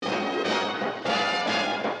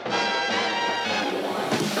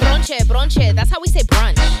bronche, that's how we say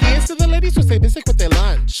brunch. Here's to the ladies who stay basic with their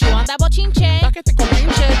lunch. You want that bochinche? Paquete con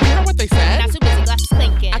pinche, you hear what they said? Not too busy, glasses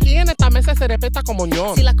clinking. Aquí en esta mesa se respeta como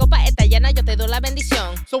ñón. Si la copa está llena, yo te doy la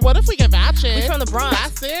bendición. So what if we get ratchet? We from the Bronx.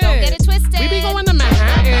 That's it. Don't get it twisted. We be going to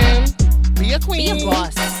Manhattan. Be a queen. Be a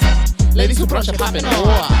boss. Ladies who brunch and pop it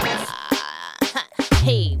off.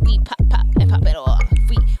 Hey, we pop and pop it off.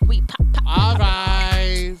 We pop. All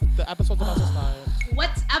right. The episode's about to start.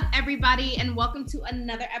 What's up, everybody, and welcome to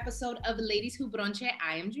another episode of Ladies Who Bronche.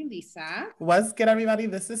 I am Julissa. What's good, everybody?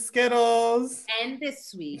 This is Skittles. And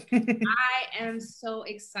this week, I am so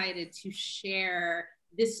excited to share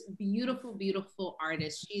this beautiful, beautiful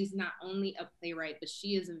artist. She's not only a playwright, but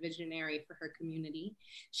she is a visionary for her community.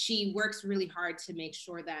 She works really hard to make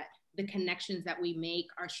sure that the connections that we make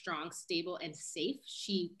are strong, stable, and safe.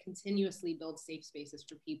 She continuously builds safe spaces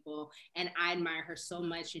for people, and I admire her so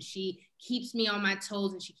much. And she keeps me on my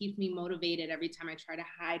toes, and she keeps me motivated every time I try to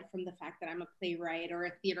hide from the fact that I'm a playwright or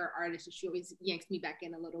a theater artist. And she always yanks me back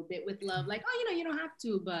in a little bit with love, like, oh, you don't have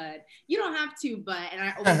to, but you don't have to, but. And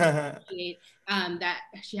I always appreciate that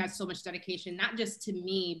she has so much dedication, not just to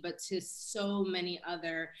me, but to so many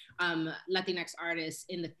other Latinx artists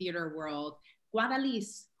in the theater world.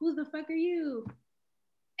 Guadalise, who the fuck are you?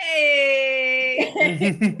 Hey!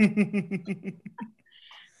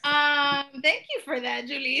 Thank you for that,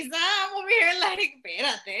 Julissa. I'm over here like,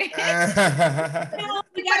 espérate.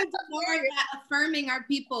 You gotta do more of that, affirming our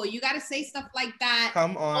people. You gotta say stuff like that.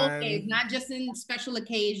 Come on. Okay, not just in special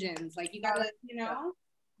occasions. Like you gotta,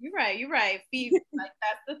 You're right. Feed, like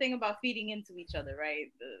that's the thing about feeding into each other, right?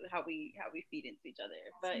 How we feed into each other.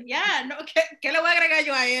 But yeah, no, ¿qué le voy a agregar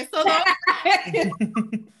yo a eso? No?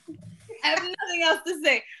 I have nothing else to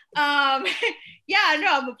say. Yeah,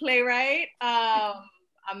 no, I'm a playwright.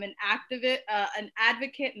 I'm an activist, an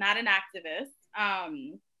advocate, not an activist.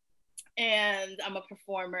 And I'm a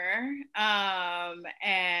performer. And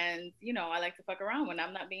I like to fuck around when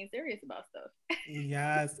I'm not being serious about stuff.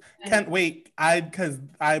 Yes. Because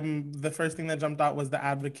I'm the first thing that jumped out was the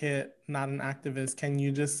advocate, not an activist. Can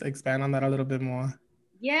you just expand on that a little bit more?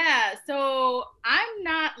 Yeah. So I'm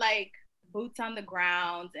not like boots on the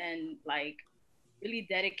ground and like really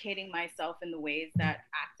dedicating myself in the ways that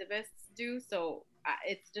activists do. So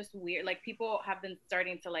it's just weird. Like people have been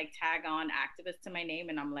starting to like tag on activists to my name,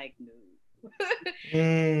 and I'm like, no.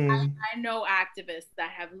 I know activists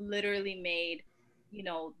that have literally made,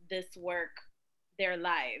 this work their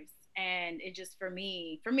lives. And it just, for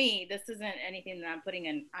me, this isn't anything that I'm putting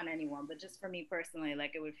on anyone, but just for me personally,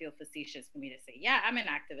 like it would feel facetious for me to say, yeah, I'm an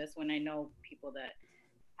activist when I know people that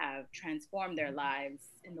have transformed their lives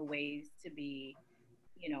in the ways to be,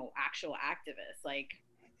 actual activists. Like,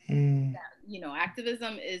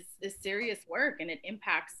 activism is serious work and it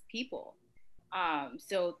impacts people.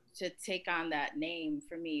 So to take on that name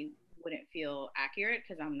for me wouldn't feel accurate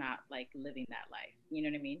because I'm not like living that life. You know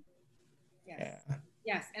what I mean? Yes. Yeah.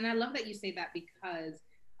 Yes. And I love that you say that because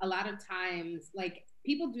a lot of times, like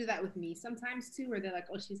people do that with me sometimes too, where they're like,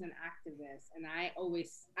 oh, she's an activist. And I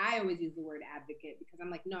always use the word advocate because I'm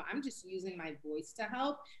like, no, I'm just using my voice to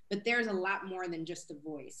help. But there's a lot more than just a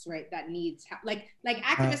voice, right? That needs help. Like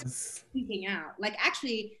activists speaking out. Like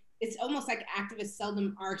actually, it's almost like activists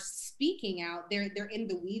seldom are speaking out. They're in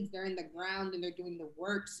the weeds, they're in the ground, and they're doing the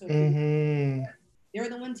work. So they're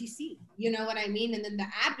the ones you see. You know what I mean? And then the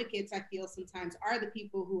advocates, I feel sometimes, are the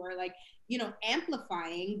people who are like,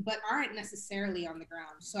 amplifying, but aren't necessarily on the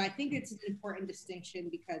ground. So I think it's an important distinction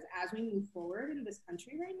because as we move forward in this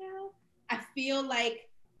country right now, I feel like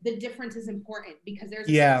the difference is important because there's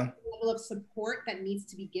a level of support that needs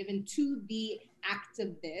to be given to the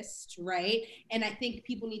activist, right? And I think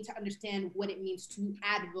people need to understand what it means to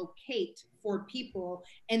advocate for people,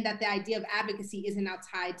 and that the idea of advocacy isn't now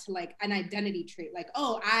tied to like an identity trait, like,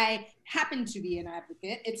 oh, I happen to be an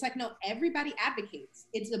advocate. It's like, no, everybody advocates.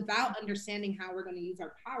 It's about understanding how we're going to use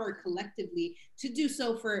our power collectively to do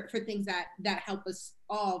so for things that help us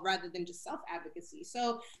all rather than just self-advocacy.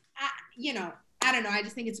 So, I don't know. I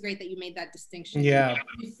just think it's great that you made that distinction. Yeah.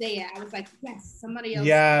 You say it. I was like, yes, somebody else.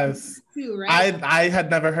 Yes. Too, right? I had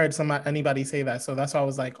never heard anybody say that. So that's why I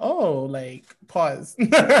was like, oh, like, pause.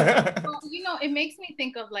 Well, it makes me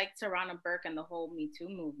think of like Tarana Burke and the whole Me Too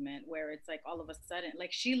movement, where it's like all of a sudden,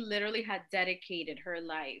 like she literally had dedicated her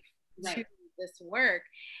life to this work.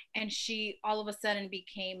 And she all of a sudden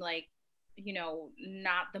became like,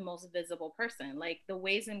 not the most visible person. Like the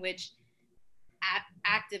ways in which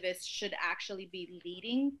activists should actually be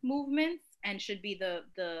leading movements and should be the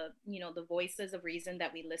voices of reason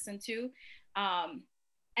that we listen to.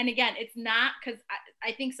 And again, it's not, because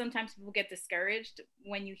I think sometimes people get discouraged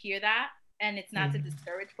when you hear that, and it's not to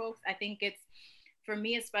discourage folks. I think it's for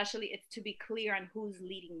me especially, it's to be clear on who's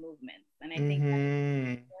leading movements. And I think that's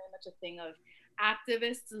very much a thing of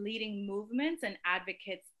activists leading movements and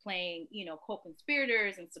advocates playing, you know,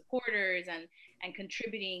 co-conspirators and supporters and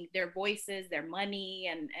contributing their voices, their money,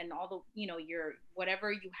 and all the, you know, your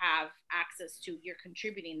whatever you have access to, you're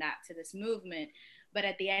contributing that to this movement. But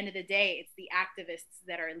at the end of the day, it's the activists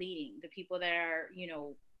that are leading, the people that are, you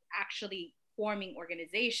know, actually forming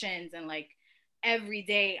organizations and like every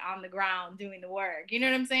day on the ground doing the work. You know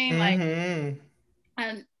what I'm saying? Like,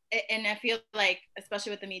 and I feel like,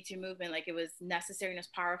 especially with the Me Too movement, like it was necessary and it's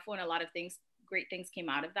powerful, and a lot of things, great things came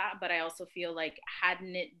out of that. But I also feel like,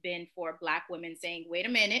 hadn't it been for Black women saying, wait a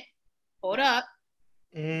minute, hold up,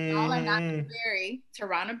 y'all are not Barry,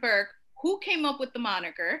 Tarana Burke, who came up with the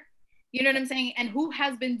moniker, you know what I'm saying? And who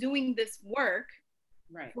has been doing this work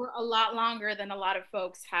for a lot longer than a lot of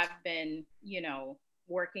folks have been, you know,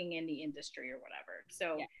 working in the industry or whatever.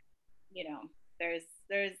 So, you know, there's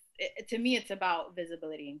to me, it's about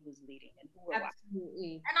visibility and who's leading and who we're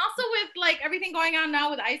watching. And also with like everything going on now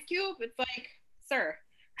with Ice Cube, it's like, sir.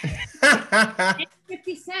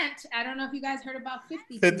 50 Cent. I don't know if you guys heard about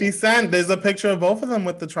 50 Cent. There's a picture of both of them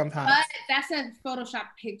with the Trump hats. But that's a Photoshop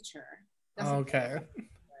picture. Okay.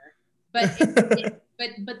 But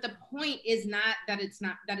but the point is not that it's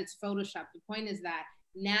Photoshop. The point is that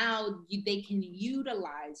now they can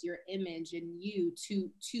utilize your image and you to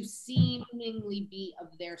seemingly be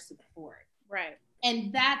of their support. Right.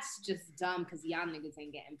 And that's just dumb because y'all niggas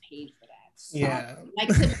ain't getting paid for that. So, yeah. Like,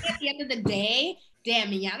 to me, at the end of the day,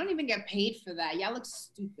 damn it, y'all don't even get paid for that. Y'all look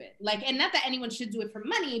stupid. Like, and not that anyone should do it for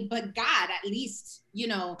money, but God, at least, you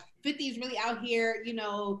know, 50 is really out here, you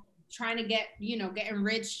know, trying to get, you know, getting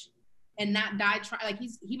rich and not die trying. Like,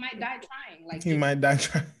 he might die trying. Like, he might die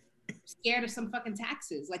trying. Scared of some fucking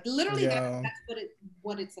taxes. Like, literally, that's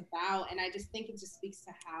what it's about. And I just think it just speaks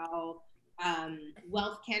to how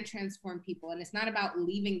wealth can transform people, and it's not about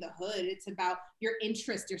leaving the hood. It's about your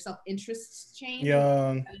interest, your self-interest change.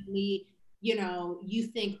 Yeah. Suddenly, you know, you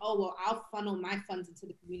think, oh well, I'll funnel my funds into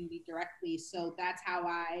the community directly, so that's how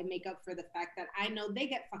I make up for the fact that I know they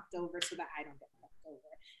get fucked over, so that I don't get fucked over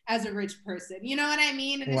as a rich person. You know what I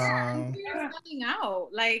mean? And wow. You're selling out,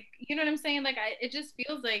 like, you know what I'm saying? Like, it just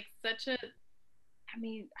feels like such a. I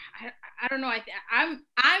mean, I don't know.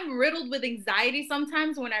 I'm riddled with anxiety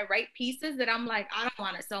sometimes when I write pieces that I'm like, I don't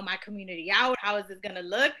want to sell my community out. How is this gonna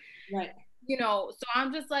look? Right. You know, so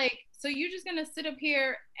I'm just like, so you're just gonna sit up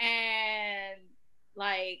here and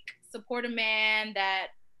like support a man that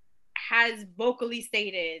has vocally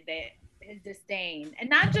stated that his disdain, and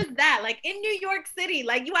not just that, like in New York City,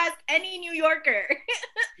 like you ask any New Yorker,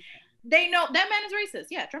 they know that man is racist.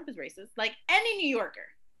 Yeah, Trump is racist. Like any New Yorker.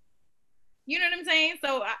 You know what I'm saying?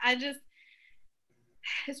 So I just,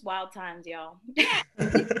 it's wild times, y'all. Yeah,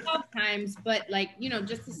 it's wild times, but like, you know,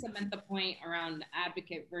 just to cement the point around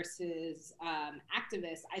advocate versus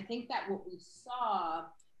activist, I think that what we saw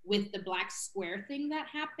with the Black Square thing that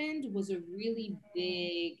happened was a really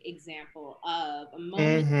big example of a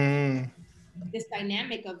moment, this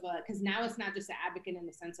dynamic of, because now it's not just an advocate in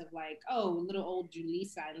the sense of like, oh, little old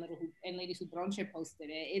Julissa and Ladies Who Bronche posted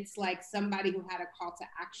it. It's like somebody who had a call to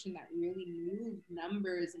action that really moved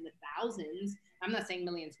numbers in the thousands. I'm not saying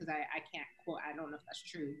millions because I can't quote, I don't know if that's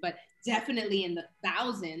true, but definitely in the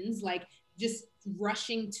thousands, like just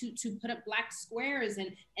rushing to put up Black squares.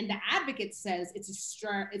 And the advocate says it's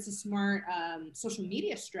a smart social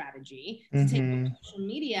media strategy to take over social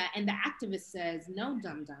media. And the activist says, no,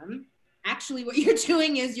 dum-dum. Actually, what you're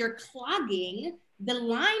doing is you're clogging the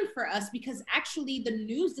line for us because actually the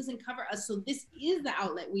news doesn't cover us. So this is the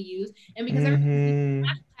outlet we use. And because everybody's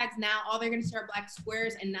hashtags now, all they're going to see are Black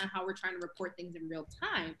squares and not how we're trying to report things in real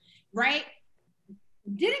time, right?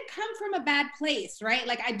 Didn't come from a bad place, right?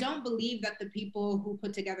 Like, I don't believe that the people who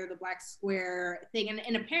put together the Black Square thing and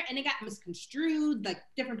it got misconstrued, like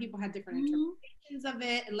different people had different interpretations of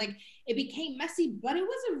it. And like, it became messy, but it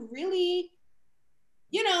was a really,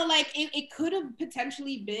 you know, like it could have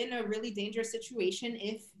potentially been a really dangerous situation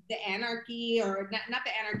if the anarchy, or not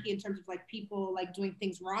the anarchy in terms of like people like doing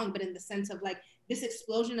things wrong, but in the sense of like this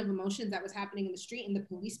explosion of emotions that was happening in the street and the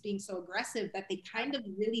police being so aggressive that they kind of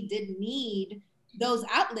really did need those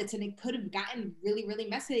outlets, and it could have gotten really, really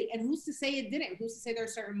messy. And who's to say it didn't? Who's to say there are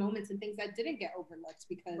certain moments and things that didn't get overlooked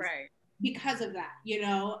because of that, you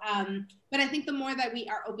know? But I think the more that we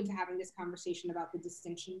are open to having this conversation about the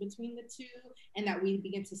distinction between the two, and that we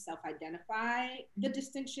begin to self-identify the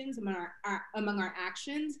distinctions among our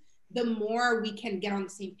actions, the more we can get on the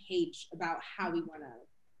same page about how we want to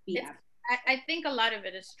be. I think a lot of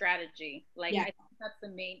it is strategy. Like, I think that's the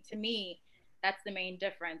main, to me, that's the main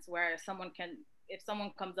difference, where if someone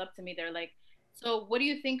comes up to me, they're like, So what do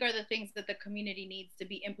you think are the things that the community needs to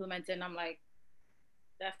be implemented? And I'm like,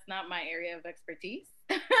 that's not my area of expertise.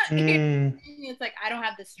 It's like I don't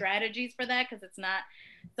have the strategies for that because it's not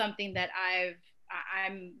something that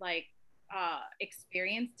I'm like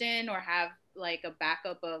experienced in or have like a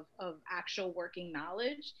backup of actual working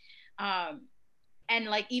knowledge. And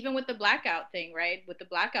like even with the blackout thing, right? With the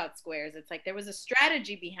blackout squares, it's like there was a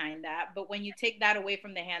strategy behind that, but when you take that away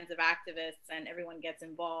from the hands of activists and everyone gets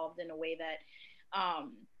involved in a way that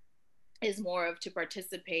is more of to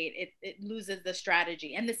participate, it loses the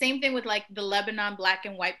strategy. And the same thing with like the Lebanon black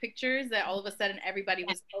and white pictures that all of a sudden everybody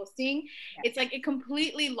was posting. It's like it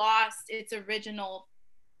completely lost its original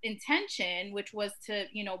intention, which was to,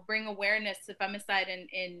 you know, bring awareness to femicide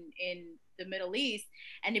in the Middle East,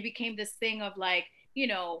 and it became this thing of like, you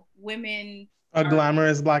know, women. A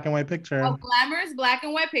glamorous black and white picture. A glamorous black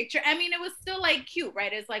and white picture. I mean, it was still like cute,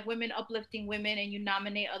 right? It's like women uplifting women and you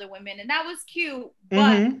nominate other women, and that was cute.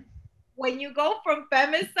 But when you go from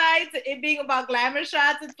femicide to it being about glamour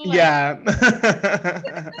shots, it's like, yeah.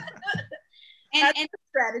 and the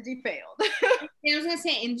strategy failed. I was gonna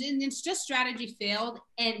say, and it's just strategy failed,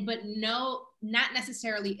 but no, not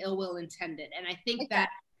necessarily ill will intended. And I think that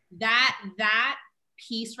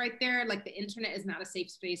piece right there, like the internet is not a safe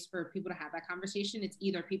space for people to have that conversation. It's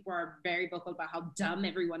either people are very vocal about how dumb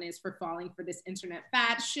everyone is for falling for this internet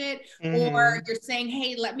fad shit, or you're saying,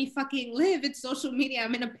 hey, let me fucking live. It's social media.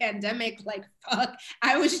 I'm in a pandemic. Like, fuck.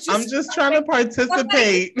 I'm just trying to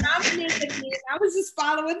participate. I was just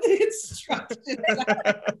following the instructions.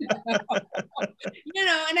 You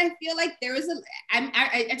know, and I feel like there was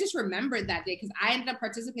I just remembered that day because I ended up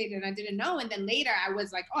participating and I didn't know. And then later I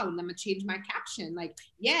was like, oh, let me change my caption. Like,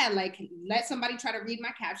 yeah, like let somebody try to read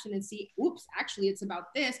my caption and see, oops, actually it's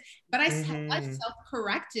about this. But I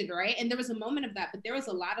self-corrected, right? And there was a moment of that, but there was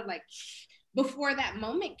a lot of like, before that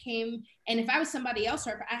moment came, and if I was somebody else,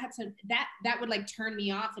 or if I had to, that would like turn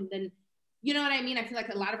me off. And then, you know what I mean? I feel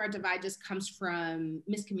like a lot of our divide just comes from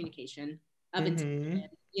miscommunication of intention,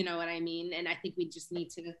 you know what I mean? And I think we just need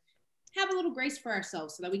to have a little grace for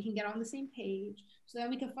ourselves so that we can get on the same page, so that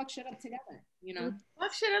we can fuck shit up together, you know?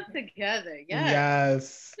 Fuck shit up together,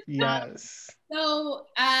 yes. So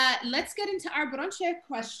let's get into our brunche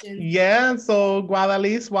questions. Yeah, so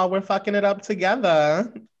Guadalis, while we're fucking it up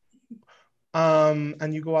together,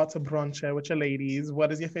 and you go out to brunche with your ladies,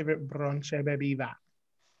 what is your favorite brunche bebida?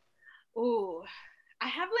 Ooh, I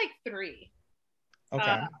have like 3.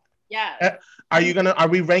 Okay. Yeah. Are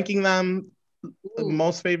we ranking them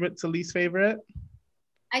most favorite to least favorite?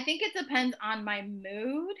 I think it depends on my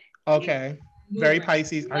mood. Okay. Very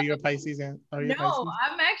Pisces. Are you a Pisces? No, Pisces?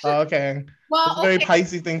 I'm actually. Okay. Well, it's a very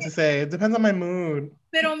Pisces thing to say. It depends on my mood.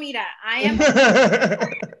 Pero mira, I am a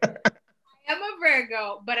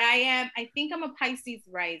Virgo, but I think I'm a Pisces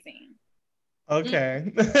rising.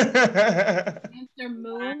 Okay. Cancer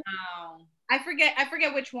moon. Wow. I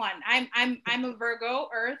forget which one. I'm a Virgo,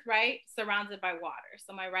 Earth, right? Surrounded by water.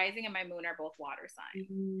 So my rising and my moon are both water signs.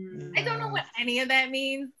 I don't know what any of that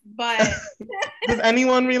means, but does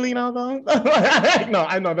anyone really know though? No,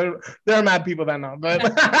 I know there are mad people that know, but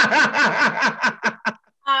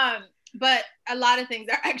but a lot of things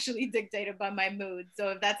are actually dictated by my mood. So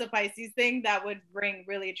if that's a Pisces thing, that would ring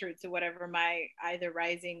really true to whatever my either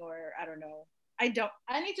rising or I don't know. I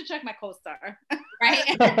need to check my co-star. Right?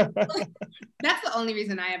 That's the only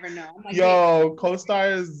reason I ever know. I'm like, yo,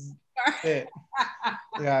 co-star is it.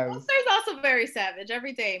 Yes. Co-star's also very savage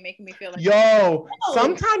every day, making me feel like yo,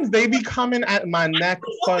 sometimes they be coming at my neck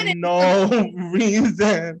for no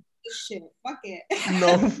reason. Shit, fuck it.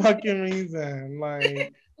 No fucking reason.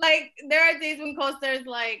 Like there are days when co-stars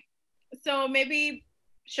like, so maybe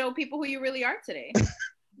show people who you really are today.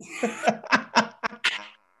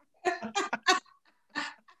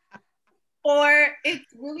 Or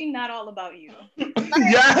it's really not all about you.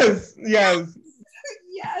 Yes. Yes.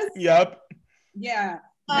 Yep. Yeah.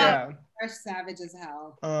 Yeah. They're savage as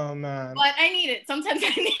hell. Oh man. But I need it. Sometimes I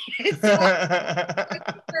need it. So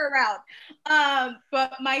around.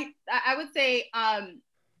 But I would say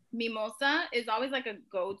mimosa is always like a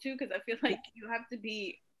go-to because I feel like you have to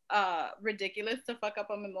be ridiculous to fuck up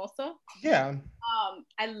a mimosa. Yeah.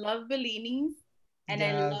 I love Bellinis and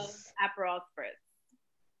I love Aperol Spritz.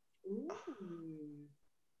 Ooh.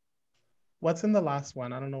 What's in the last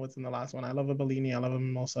one? I don't know what's in the last one. I love a Bellini. I love a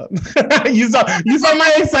mimosa. you saw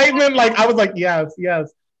my excitement. Like I was like, yes.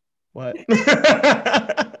 What?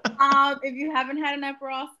 If you haven't had an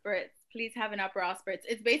Aperol Spritz, please have an Aperol Spritz.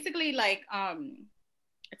 It's basically like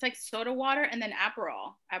it's like soda water and then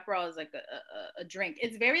Aperol. Aperol is like a drink.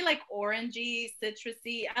 It's very like orangey,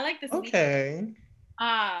 citrusy. I like this. Okay.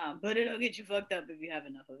 But it'll get you fucked up if you have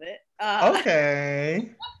enough of it. Okay.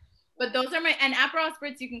 But those are and Aperol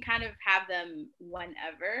spritz, you can kind of have them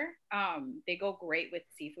whenever. They go great with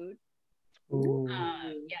seafood. Ooh.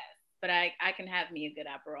 Yes, but I can have me a good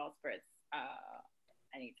Aperol spritz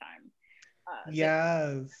anytime.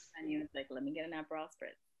 Yes. And it's like, let me get an Aperol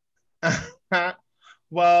spritz.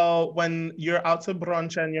 Well, when you're out to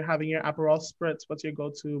brunch and you're having your Aperol spritz, what's your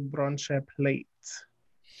go-to brunch plate?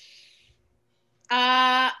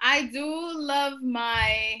 I do love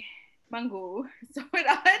my mango, so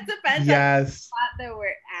it depends on the spot that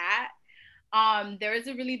we're at. There is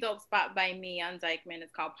a really dope spot by me on Dykeman.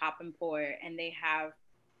 It's called Pop and Pour, and they have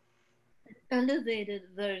an elevated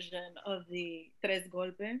version of the Tres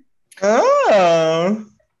Golpe. Oh.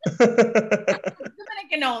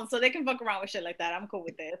 Dominican owned, so they can fuck around with shit like that. I'm cool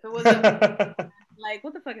with it. If it wasn't like,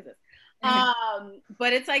 what the fuck is this?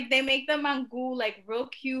 But it's like they make the mango like real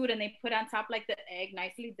cute, and they put on top like the egg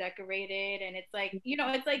nicely decorated, and it's like, you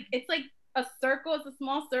know, it's like a circle. It's a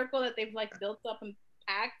small circle that they've like built up and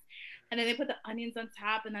packed, and then they put the onions on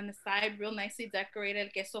top, and on the side real nicely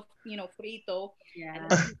decorated queso, you know, frito. Yeah. And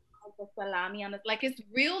then the salami on it. Like, it's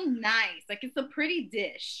real nice. Like, it's a pretty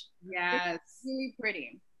dish. Yes. It's really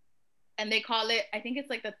pretty. And they call it, I think it's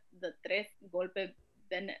like the Tres Golpe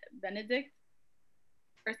Benedict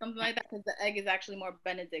or something like that, because the egg is actually more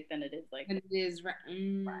Benedict than it is like. And it is right.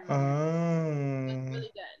 Oh. It's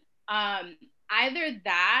really good. Either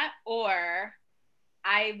that, or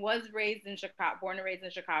I was raised in Chicago, born and raised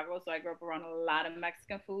in Chicago, so I grew up around a lot of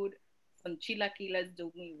Mexican food. Some chilaquiles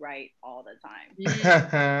do me right all the time.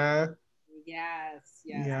 Yes.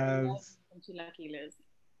 Some chilaquiles.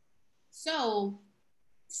 So,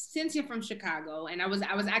 since you're from Chicago, and I was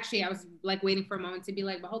like waiting for a moment to be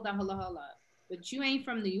like, but hold on. But you ain't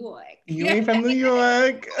from New York. You ain't from New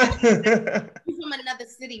York. You're from another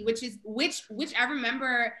city, which I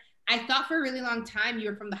remember. I thought for a really long time you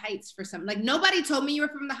were from the Heights for some. Like, nobody told me you were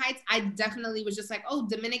from the Heights. I definitely was just like, oh,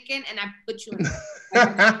 Dominican, and I put you in.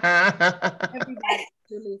 Everybody,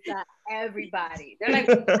 Julissa, everybody. They're like,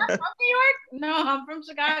 I'm from New York? No, I'm from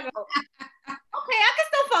Chicago. Okay, I can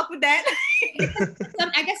still fuck with that.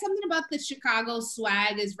 I guess something about the Chicago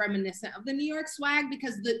swag is reminiscent of the New York swag,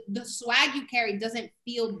 because the swag you carry doesn't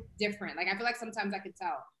feel different. Like, I feel like sometimes I could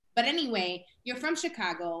tell. But anyway, you're from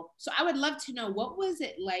Chicago, so I would love to know, what was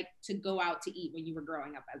it like to go out to eat when you were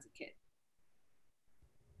growing up as a kid?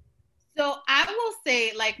 So I will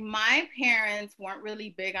say, like, my parents weren't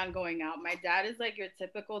really big on going out. My dad is like your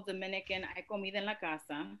typical Dominican, hay comida en la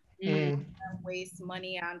casa. Waste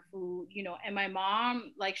money on food, you know. And my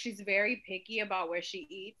mom, like, she's very picky about where she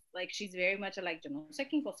eats. Like, she's very much like, yo no sé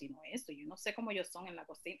quién cocinó esto, yo no sé cómo ellos son en la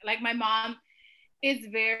cocina. Like, my mom is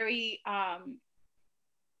very,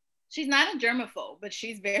 she's not a germaphobe, but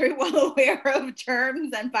she's very well aware of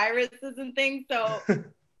germs and viruses and things. So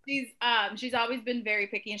she's always been very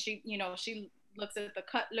picky, and she, you know, she looks at the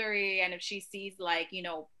cutlery, and if she sees, like, you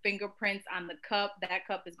know, fingerprints on the cup, that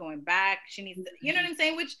cup is going back. She needs to, you know what I'm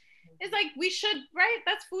saying? Which is like, we should, right?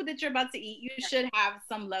 That's food that you're about to eat. You should have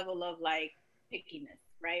some level of like pickiness,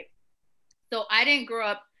 right? So I didn't grow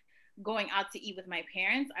up going out to eat with my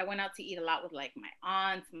parents. I went out to eat a lot with like my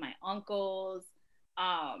aunts, my uncles.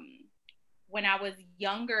 When I was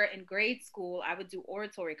younger in grade school, I would do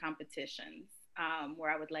oratory competitions,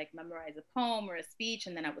 where I would like memorize a poem or a speech,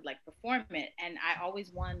 and then I would like perform it. And I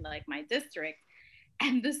always won like my district,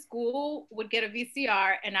 and the school would get a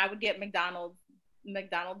VCR, and I would get McDonald's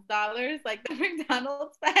dollars, like the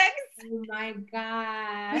McDonald's bags. Oh my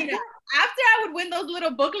God. You know, after I would win those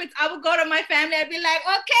little booklets, I would go to my family. I'd be like,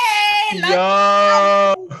 okay,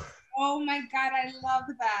 Yo. Oh my God, I love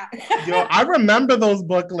that. Yo, I remember those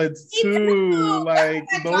booklets too. Like,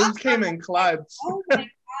 those came in clutch. Oh my God,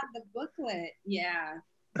 the booklet. Yeah.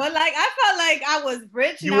 But like, I felt like I was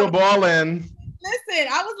rich. You were balling. Listen,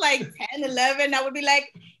 I was like 10, 11. I would be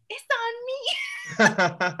like, it's on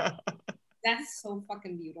me. That's so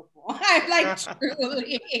fucking beautiful. I like,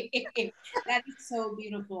 truly. That is so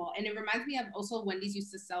beautiful. And it reminds me of also Wendy's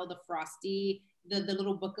used to sell the Frosty, the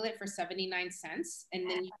little booklet for 79 cents. And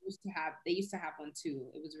then they used to have one too.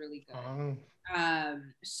 It was really good. Oh.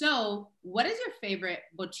 So what is your favorite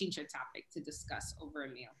bochincha topic to discuss over a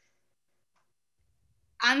meal?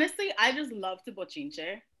 Honestly, I just love to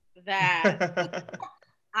bochinche. That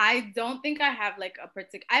I don't think I have like a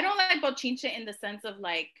particular, I don't like bochinche in the sense of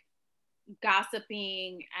like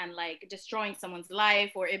gossiping and like destroying someone's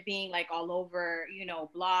life, or it being like all over, you know,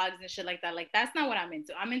 blogs and shit like that. Like, that's not what I'm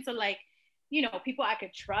into. I'm into like, you know, people I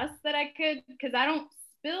could trust, that I could, because I don't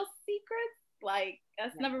spill secrets. Like,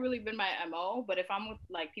 that's never really been my MO. But if I'm with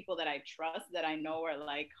like people that I trust, that I know are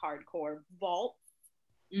like hardcore vault,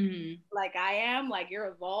 like I am, like you're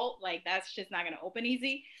a vault, like that's just not gonna open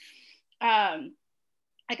easy.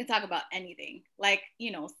 I could talk about anything. Like,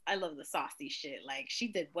 you know, I love the saucy shit. Like she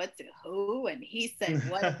did what to who and he said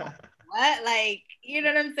what what, like, you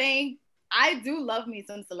know what I'm saying? I do love me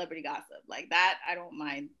some celebrity gossip. Like that, I don't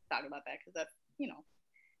mind talking about that because that's, you know,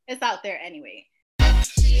 it's out there anyway.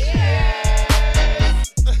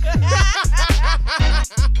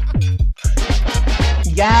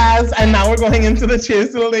 Yes, and now we're going into the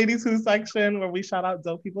Cheers to the Ladies Who section where we shout out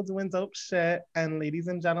dope people doing dope shit. And ladies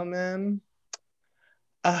and gentlemen,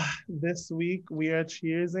 this week we are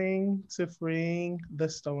cheersing to freeing the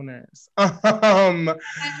stoners.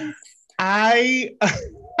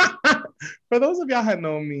 For those of y'all who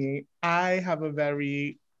know me, I have a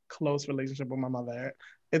very close relationship with my mother.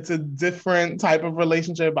 It's a different type of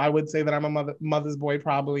relationship. I would say that I'm a mother's boy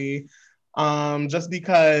probably, just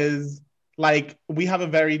because like we have a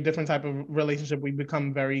very different type of relationship. We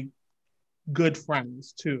become very good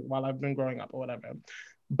friends too while I've been growing up or whatever.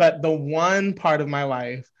 But the one part of my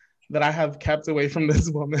life that I have kept away from this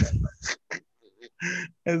woman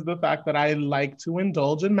is the fact that I like to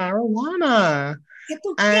indulge in marijuana.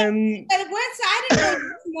 And I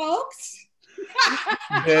didn't know you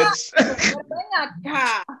bitch.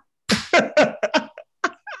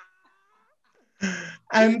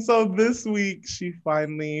 And so this week she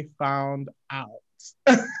finally found out.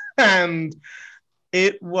 And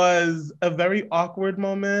it was a very awkward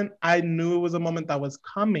moment. I knew it was a moment that was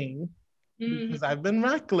coming because I've been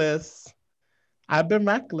reckless.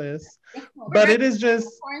 But it is just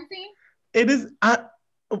quarantine? It is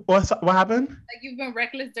what happened? Like you've been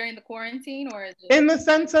reckless during the quarantine, or is in the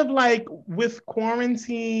sense of like with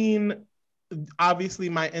quarantine, obviously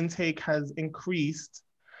my intake has increased.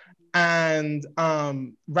 And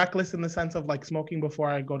reckless in the sense of like smoking before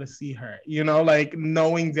I go to see her, you know, like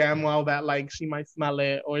knowing damn well that like she might smell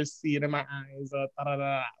it or see it in my eyes or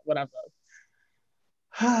whatever.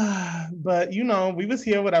 But you know, we was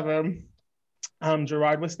here, whatever.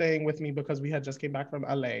 Gerard was staying with me because we had just came back from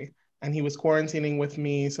LA and he was quarantining with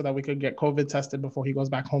me so that we could get COVID tested before he goes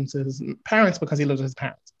back home to his parents because he lives with his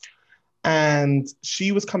parents. And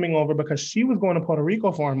she was coming over because she was going to Puerto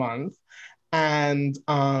Rico for a month. And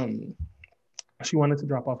she wanted to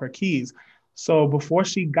drop off her keys. So before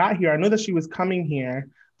she got here, I knew that she was coming here.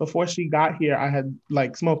 Before she got here, I had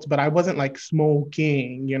like smoked, but I wasn't like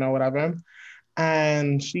smoking, you know, whatever.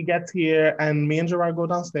 And she gets here and me and Gerard go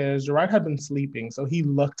downstairs. Gerard had been sleeping, so he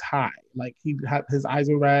looked high. Like he had, his eyes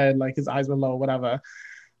were red, like his eyes were low, whatever.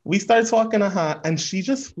 We started talking to her and she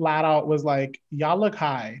just flat out was like, y'all look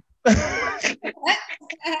high.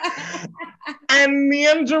 And me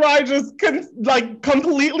and Gerard just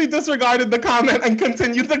completely disregarded the comment and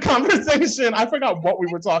continued the conversation. I forgot what we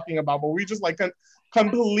were talking about, but we just like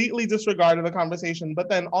completely disregarded the conversation. But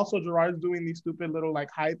then also Gerard's doing these stupid little like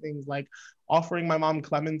high things, like offering my mom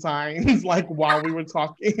clementines like while we were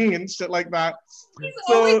talking and shit like that. He's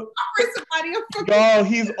always offering somebody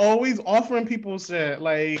he's always offering people shit.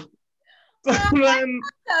 Like then,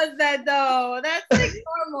 does that though? That's like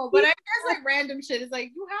normal, but I guess like random shit is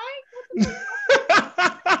like, you high?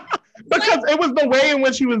 Because it was the way in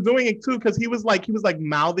which he was doing it too. Because he was like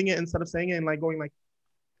mouthing it instead of saying it and like going like,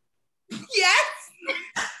 yes,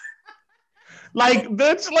 like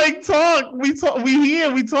bitch, like talk. We here,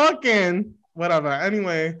 we talking, whatever.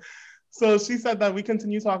 Anyway, so she said that we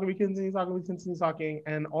continue talking,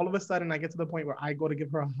 and all of a sudden I get to the point where I go to give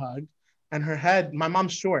her a hug. And her head, my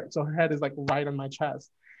mom's short, so her head is like right on my chest.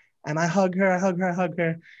 And I hug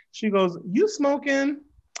her. She goes, you smoking?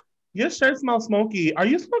 Your shirt smells smoky. Are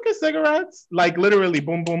you smoking cigarettes? Like literally,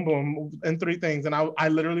 boom, boom, boom, and 3 things. And I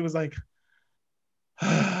literally was like,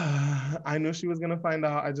 I knew she was gonna find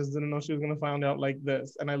out. I just didn't know she was gonna find out like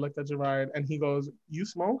this. And I looked at Gerard and he goes, you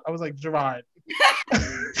smoke? I was like, Gerard. Ooh,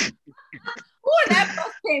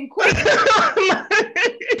 that came quick.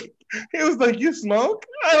 He was like, you smoke?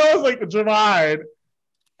 And I was like, Gerard.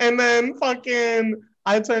 And then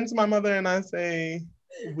I turn to my mother and I say,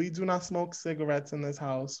 we do not smoke cigarettes in this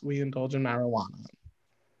house. We indulge in marijuana.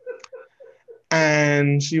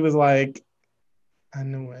 And she was like, I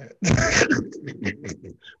knew it.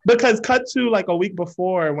 Because cut to like a week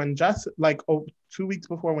before when 2 weeks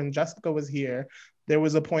before when Jessica was here, there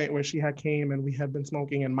was a point where she had came and we had been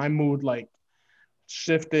smoking and my mood like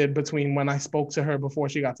shifted between when I spoke to her before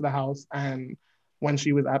she got to the house and when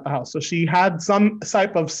she was at the house. So she had some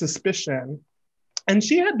type of suspicion and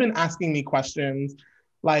she had been asking me questions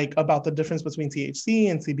like about the difference between THC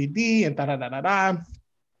and CBD and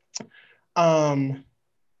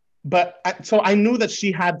so I knew that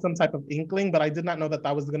she had some type of inkling, but I did not know that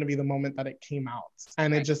that was going to be the moment that it came out.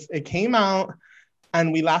 And it came out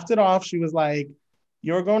And we laughed it off. She was like,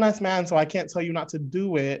 you're a grown-ass man, so I can't tell you not to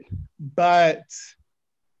do it. But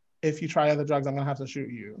if you try other drugs, I'm going to have to shoot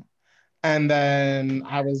you. And then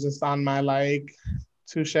I was just on my like,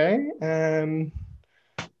 touche. And,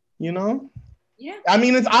 you know, yeah. I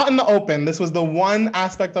mean, it's out in the open. This was the one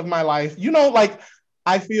aspect of my life. You know, like,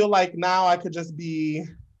 I feel like now I could just be.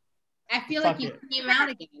 I feel like you came out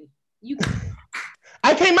again.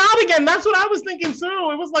 I came out again. That's what I was thinking too.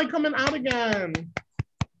 It was like coming out again.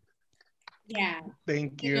 Yeah.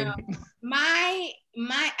 Thank you. You know, I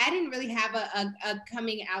didn't really have a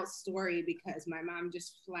coming out story because my mom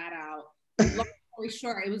just flat out. Long story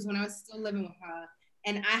short, it was when I was still living with her,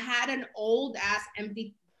 and I had an old ass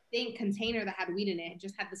empty container that had weed in it. It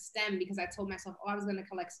just had the stem because I told myself, I was gonna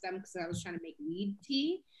collect stem because I was trying to make weed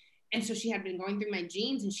tea. And so she had been going through my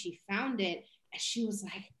jeans and she found it and she was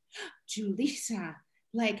like, Julissa,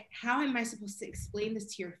 like, how am I supposed to explain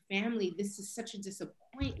this to your family? This is such a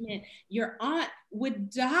disappointment. Your aunt would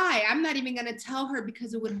die. I'm not even gonna tell her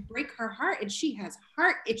because it would break her heart, and she has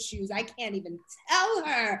heart issues. I can't even tell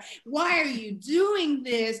her. Why are you doing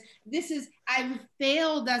this? I've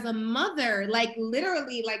failed as a mother. Like,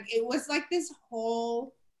 literally, like, it was like this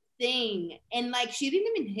whole thing. And like, she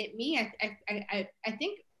didn't even hit me. I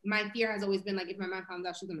think my fear has always been like, if my mom found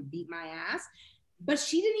out, she's gonna beat my ass. But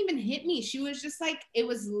she didn't even hit me. She was just like, it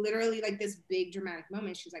was literally like this big dramatic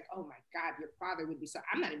moment. She's like, oh my God, your father would be so,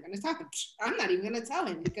 I'm not even gonna talk. I'm not even gonna tell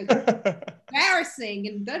him because it's embarrassing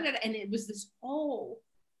and da-da-da. And it was this whole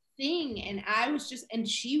thing. And I was just, and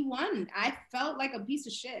she won. I felt like a piece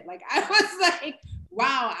of shit. Like, I was like,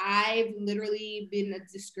 wow, I've literally been a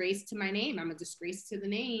disgrace to my name. I'm a disgrace to the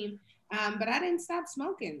name. But I didn't stop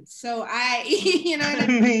smoking. So you know what I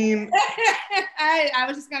mean? I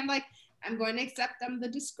was just kind of like, I'm going to accept I'm the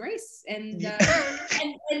disgrace. And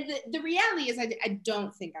the reality is I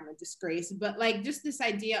don't think I'm a disgrace, but like just this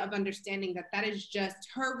idea of understanding that is just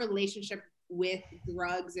her relationship with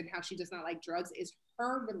drugs and how she does not like drugs is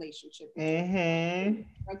her relationship with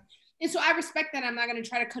drugs. And so I respect that. I'm not going to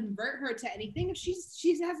try to convert her to anything. If she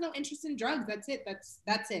has no interest in drugs, that's it.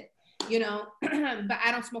 That's it. You know, but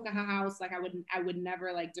I don't smoke in her house. Like, I would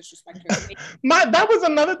never like disrespect her. That was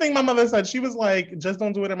another thing my mother said. She was like, just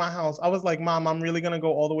don't do it in my house. I was like, Mom, I'm really gonna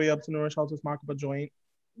go all the way up to Nourish House to smoke up a joint.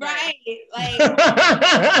 Right.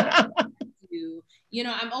 Like, you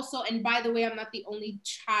know, I'm also, and by the way, I'm not the only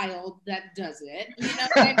child that does it. You know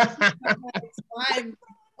what I mean? I'm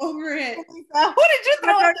over it. Who did you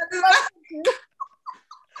throw?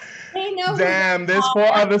 They know. Damn, there's 4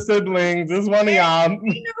 other siblings. This one of y'all. They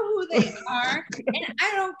know who they are, and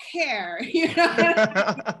I don't care. You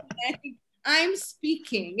know, I'm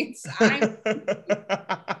speaking. So,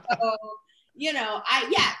 you know,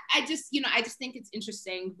 I just think it's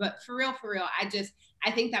interesting. But for real,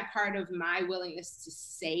 I think that part of my willingness to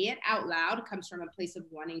say it out loud comes from a place of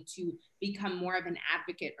wanting to become more of an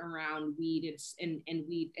advocate around weed and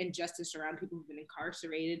weed and justice around people who've been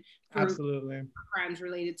incarcerated for absolutely crimes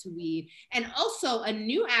related to weed. And also a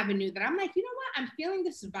new avenue that I'm like, you know what? I'm feeling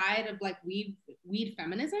this vibe of like weed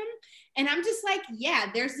feminism. And I'm just like,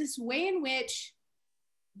 yeah, there's this way in which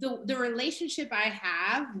the relationship I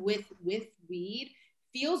have with weed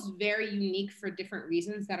feels very unique for different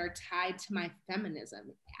reasons that are tied to my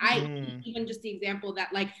feminism. Even just the example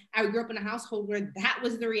that like I grew up in a household where that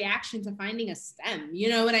was the reaction to finding a stem, you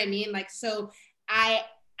know what I mean? Like, so I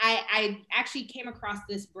actually came across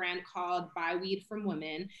this brand called Buy Weed from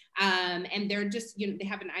Women. And they're just, you know, they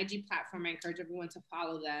have an IG platform. I encourage everyone to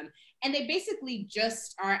follow them. And they basically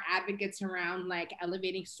just are advocates around like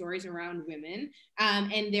elevating stories around women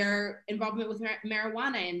and their involvement with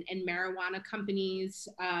marijuana and marijuana companies,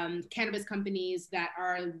 cannabis companies that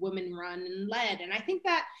are women run and led. And I think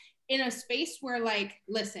that in a space where like,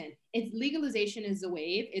 listen, legalization is the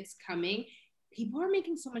wave, it's coming. People are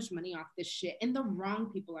making so much money off this shit, and the wrong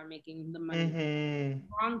people are making the money.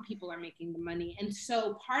 Wrong people are making the money. And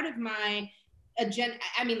so part of my agenda,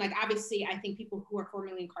 I mean, like, obviously, I think people who are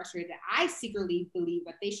formerly incarcerated, I secretly believe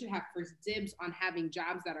that they should have first dibs on having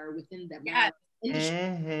jobs that are within them. Yes.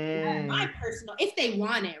 My personal, if they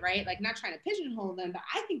want it, right? Like, not trying to pigeonhole them, but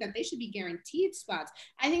I think that they should be guaranteed spots.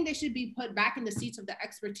 I think they should be put back in the seats of the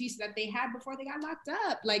expertise that they had before they got locked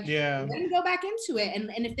up. Like, let them go back into it.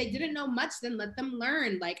 And if they didn't know much, then let them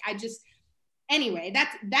learn. Like, anyway,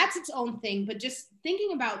 that's its own thing. But just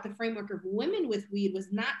thinking about the framework of women with weed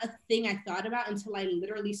was not a thing I thought about until I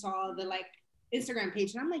literally saw the like Instagram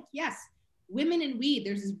page. And I'm like, yes, women and weed,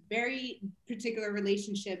 there's this very particular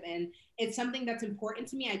relationship, and it's something that's important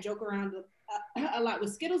to me. I joke around a lot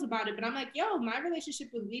with Skittles about it, but I'm like, yo, my relationship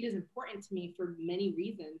with weed is important to me for many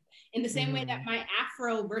reasons. In the same way that my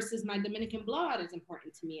Afro versus my Dominican blood is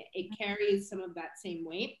important to me. It carries some of that same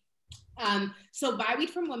weight. So Buy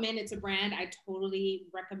Weed from Women, it's a brand I totally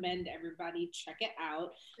recommend everybody check it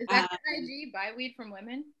out. Is that IG, Buy Weed from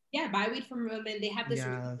Women? Yeah, Buy Weed from Women. They have this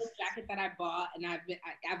jacket that I bought, and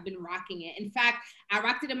I've been rocking it. In fact, I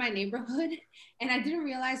rocked it in my neighborhood, and I didn't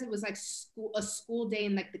realize it was like a school day,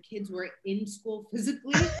 and like the kids were in school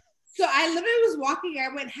physically. So I literally was walking.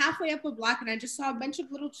 I went halfway up a block, and I just saw a bunch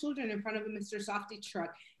of little children in front of a Mr. Softy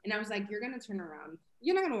truck, and I was like, "You're gonna turn around.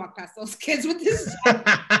 You're not gonna walk past those kids with this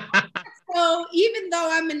jacket." So even though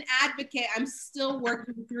I'm an advocate, I'm still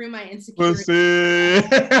working through my insecurities. Around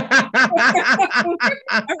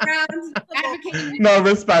advocating. No,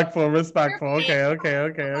 respectful. Okay.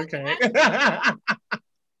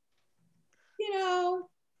 You know,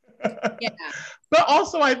 yeah. But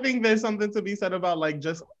also, I think there's something to be said about like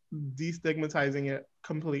just destigmatizing it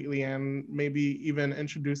completely, and maybe even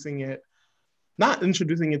not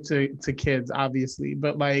introducing it to kids, obviously,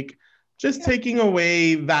 but like just taking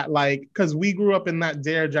away that, like, because we grew up in that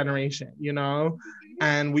DARE generation, you know,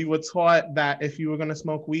 and we were taught that if you were going to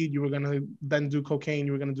smoke weed, you were going to then do cocaine,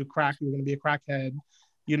 you were going to do crack, you were going to be a crackhead,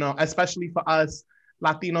 you know, especially for us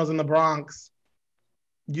Latinos in the Bronx,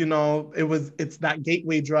 you know, it's that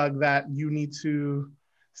gateway drug that you need to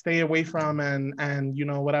stay away from and you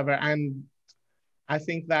know, whatever. And I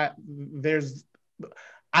think that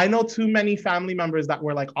I know too many family members that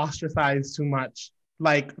were like ostracized too much,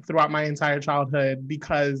 like throughout my entire childhood,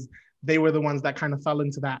 because they were the ones that kind of fell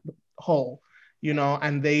into that hole, you know,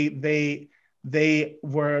 and you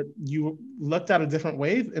looked at a different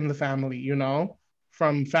way in the family, you know,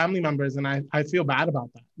 from family members. And I feel bad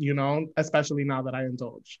about that, you know, especially now that I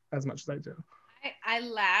indulge as much as I do. I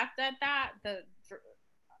laughed at that, the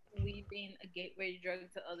weed being a gateway drug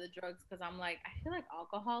to other drugs, because I'm like, I feel like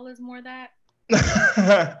alcohol is more that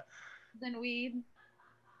than weed.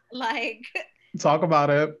 Like, talk about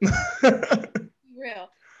it. Real.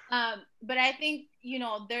 But I think, you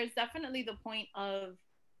know, there's definitely the point of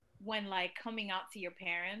when like coming out to your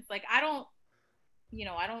parents. Like I don't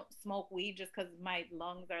smoke weed just because my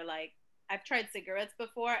lungs are like, I've tried cigarettes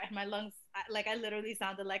before and my lungs, like I literally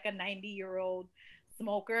sounded like a 90-year-old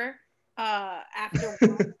smoker after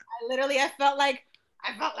I felt like,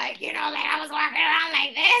 you know, like I was walking around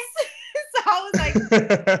like this. So I was like,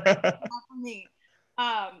 not for me.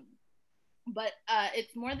 But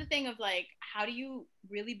it's more the thing of like, how do you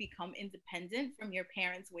really become independent from your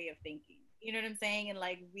parents' way of thinking? You know what I'm saying? And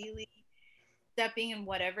like really stepping in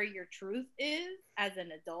whatever your truth is as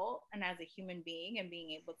an adult and as a human being, and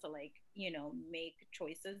being able to like, you know, make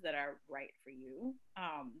choices that are right for you,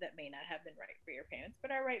 that may not have been right for your parents,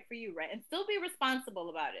 but are right for you, right? And still be responsible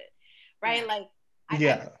about it, right? Yeah. Like,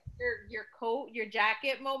 your coat, your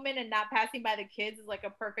jacket moment and not passing by the kids is like a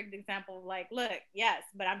perfect example of like, look, yes,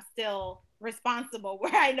 but I'm still responsible,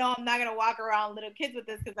 where I know I'm not going to walk around little kids with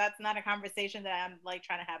this, because that's not a conversation that I'm like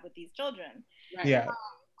trying to have with these children. Right. Yeah.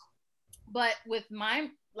 But with my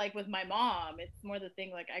mom, it's more the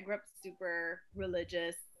thing, like I grew up super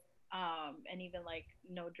religious, and even like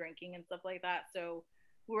no drinking and stuff like that. So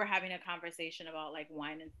we were having a conversation about like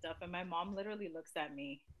wine and stuff, and my mom literally looks at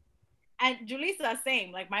me. And Julissa,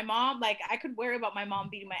 same. Like my mom, like I could worry about my mom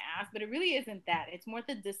beating my ass, but it really isn't that. It's more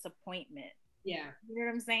the disappointment. Yeah. You know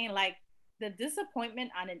what I'm saying? Like the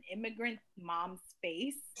disappointment on an immigrant mom's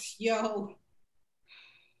face. Yo.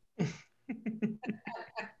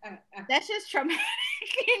 That's just traumatic.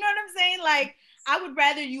 You know what I'm saying? Like I would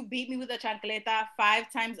rather you beat me with a chancleta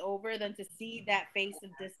 5 times over than to see that face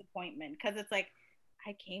of disappointment. Because it's like,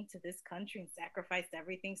 I came to this country and sacrificed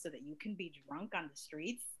everything so that you can be drunk on the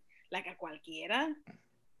streets. Like a cualquiera,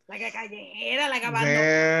 like a callejera, like a like,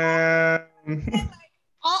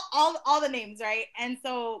 all the names, right? And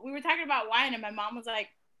so we were talking about wine, and my mom was like,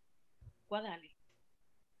 "Well, dale,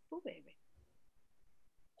 tú baby."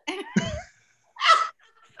 I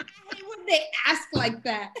hate when they ask like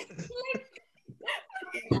that.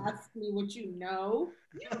 Ask me what you know.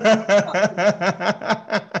 But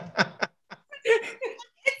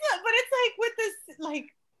it's like with this,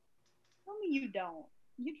 like, tell me you don't.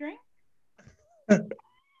 You drink? And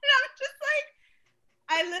I'm just like,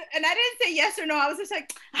 and I didn't say yes or no. I was just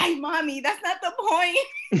like, "Hi, mommy, that's not the point."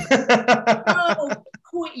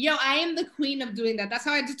 Yo, I am the queen of doing that. That's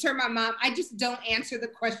how I deter my mom. I just don't answer the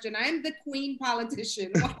question. I am the queen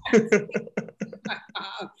politician.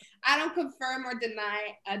 I don't confirm or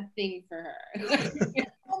deny a thing for her.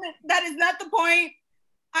 That is not the point.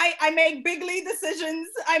 I make big league decisions.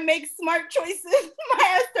 I make smart choices. My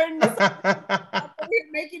ass turned here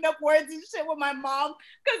making up words and shit with my mom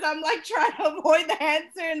because I'm like trying to avoid the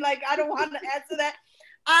answer and like I don't want to answer that.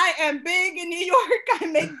 I am big in New York. I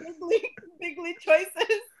make big league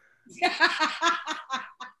choices.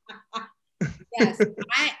 Yes,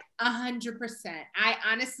 I 100%. I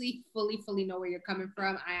honestly fully know where you're coming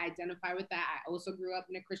from. I identify with that. I also grew up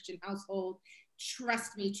in a Christian household.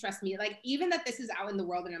 Trust me. Like, even that this is out in the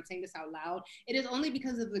world and I'm saying this out loud, it is only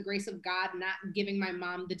because of the grace of God not giving my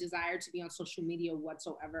mom the desire to be on social media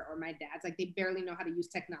whatsoever, or my dad's. Like, they barely know how to use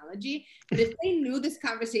technology. But if they knew this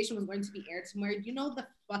conversation was going to be aired somewhere, you know the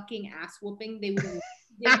fucking ass whooping they would have.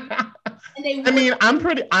 I mean,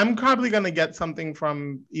 I'm probably gonna get something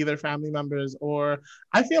from either family members, or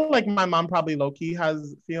I feel like my mom probably low-key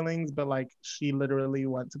has feelings, but like she literally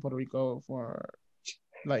went to Puerto Rico for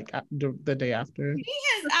like the day after. He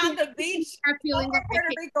is on the beach. I feeling Puerto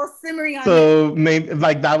Rico simmering on. So maybe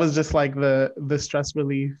like that was just like the stress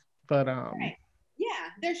relief, but Right. Yeah,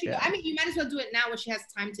 there she go. I mean, you might as well do it now when she has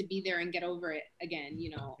time to be there and get over it again,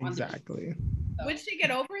 you know. Exactly. Would she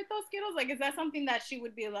get over it though, Skittles? Like, is that something that she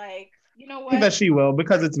would be like, you know what? That she will,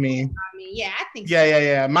 because it's me. Yeah, I think so.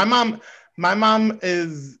 Yeah. My mom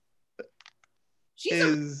is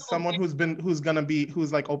someone who's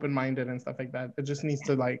like open-minded and stuff like that. It just needs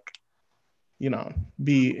to like, you know,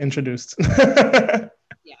 be introduced. Yeah.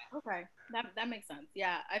 Okay. That makes sense.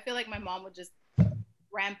 Yeah. I feel like my mom would just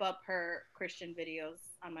ramp up her Christian videos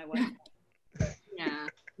on my website. Yeah.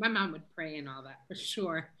 My mom would pray and all that for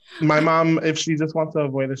sure. My mom, if she just wants to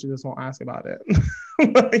avoid it, she just won't ask about it.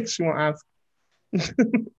 Like, she won't ask.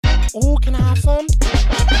 Oh, can I have some?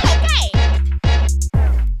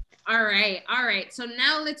 All right. So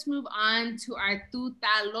now let's move on to our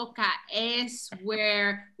Tuta Loca Es,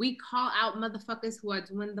 where we call out motherfuckers who are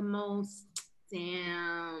doing the most.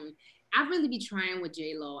 Damn. I really be trying with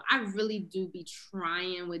J-Lo. I really do be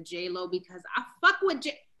trying with J-Lo because I fuck with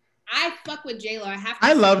J-Lo.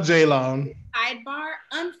 I love J-Lo. Sidebar,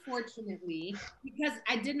 unfortunately, because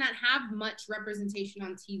I did not have much representation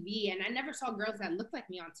on TV, and I never saw girls that looked like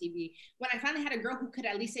me on TV. When I finally had a girl who could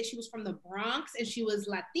at least say she was from the Bronx and she was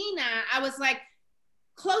Latina, I was like,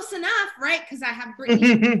 close enough, right? Because I have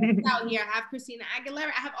Britney out here, I have Christina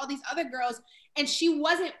Aguilera, I have all these other girls, and she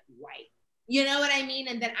wasn't white. You know what I mean?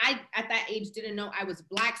 And then I, at that age, didn't know I was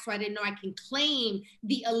Black, so I didn't know I can claim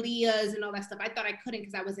the Aaliyahs and all that stuff. I thought I couldn't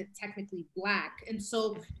because I wasn't technically Black. And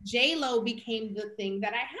so J-Lo became the thing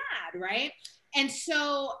that I had, right? And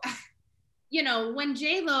so, you know, when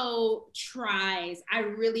J-Lo tries, I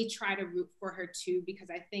really try to root for her too, because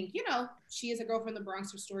I think, you know, she is a girl from the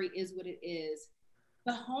Bronx. Her story is what it is.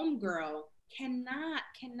 The homegirl cannot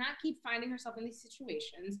keep finding herself in these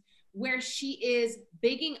situations where she is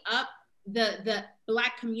bigging up the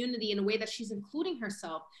Black community in a way that she's including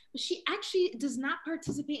herself, but she actually does not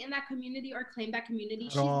participate in that community or claim that community.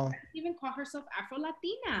 She doesn't even call herself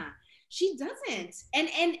Afro-Latina. She doesn't.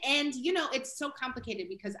 And you know, it's so complicated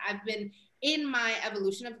because I've been in my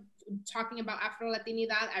evolution of talking about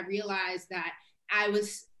Afro-Latinidad. I realized that I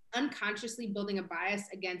was unconsciously building a bias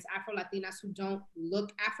against Afro-Latinas who don't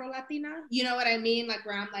look Afro-Latina. You know what I mean? Like,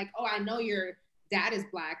 where I'm like, oh, I know your dad is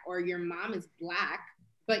Black or your mom is Black,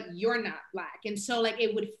 but you're not Black. And so like,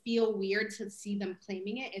 it would feel weird to see them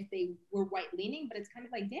claiming it if they were white leaning, but it's kind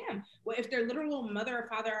of like, damn, well, if their literal mother or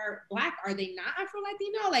father are Black, are they not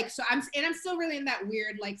Afro-Latino? Like, so I'm still really in that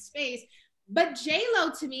weird like space. But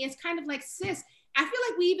J-Lo to me is kind of like, sis, I feel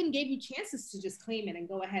like we even gave you chances to just claim it and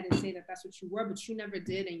go ahead and say that that's what you were, but you never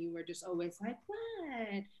did. And you were just always like,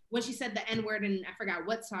 what? When she said the N-word in I forgot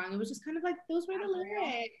what song, it was just kind of like, those were the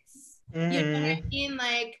lyrics. Mm-hmm. You know what I mean?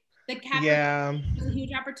 Like, the captain was a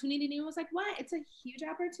huge opportunity, and he was like, what? It's a huge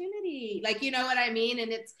opportunity. Like, you know what I mean?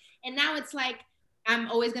 And now it's like, I'm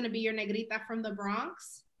always going to be your negrita from the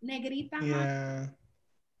Bronx. Negrita. Yeah.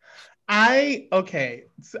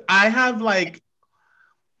 So I have like,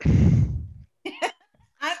 I'm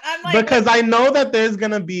like, because I know that there's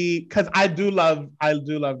going to be, because I do love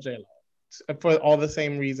J-Lo for all the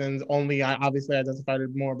same reasons. Only I obviously identified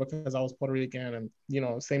it more because I was Puerto Rican and, you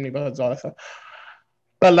know, same neighborhoods, all that stuff.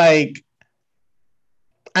 But like,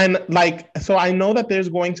 and like, so I know that there's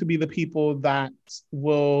going to be the people that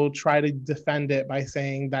will try to defend it by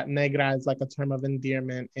saying that negra is like a term of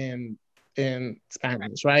endearment in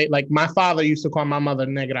Spanish, right? Like, my father used to call my mother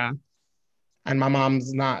negra, and my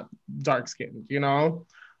mom's not dark skinned, you know?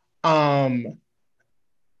 And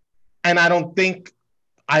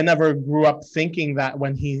I never grew up thinking that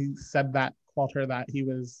when he said that, called her that, he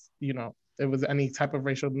was, you know, it was any type of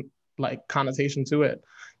racial like connotation to it.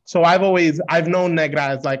 So I've known negra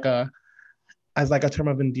as like a term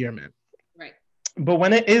of endearment. Right. But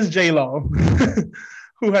when it is J-Lo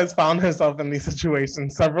who has found herself in these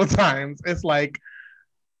situations several times. It's like,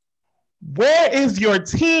 where is your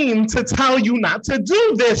team to tell you not to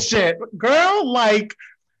do this shit, girl? Like,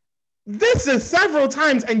 this is several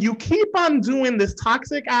times, and you keep on doing this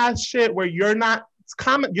toxic ass shit where you're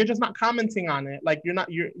just not commenting on it. Like,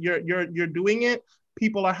 you're doing it.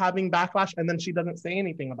 People are having backlash, and then she doesn't say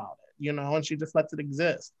anything about it, and she just lets it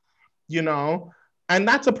exist, and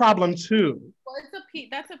that's a problem too. Well,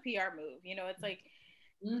 that's a PR move, it's like,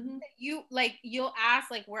 you'll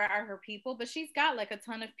ask like, where are her people, but she's got like a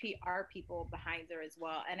ton of PR people behind her as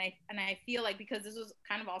well. And I feel like, because this was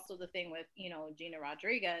kind of also the thing with Gina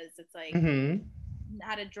Rodriguez, it's like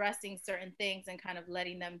not addressing certain things and kind of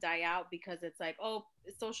letting them die out, because it's like, oh,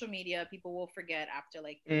 social media, people will forget after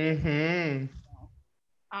like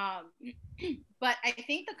but I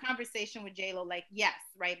think the conversation with J-Lo, like, yes,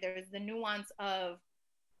 right, there's the nuance of,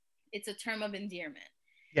 it's a term of endearment.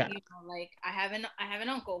 Yeah. Like, I have an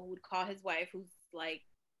uncle who would call his wife, who's like,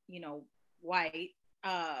 white,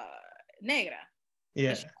 negra.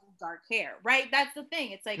 Yeah. Dark hair, right? That's the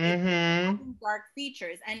thing. It's like dark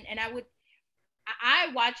features, and I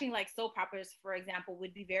watching like soap operas, for example,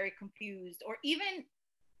 would be very confused, or even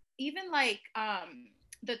like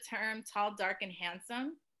the term tall, dark, and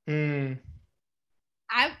handsome.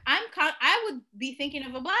 I would be thinking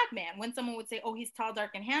of a black man when someone would say, "Oh, he's tall,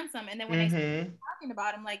 dark, and handsome," and then when I start talking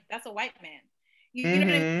about him, like, that's a white man. You know what I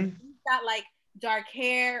mean? He's got like dark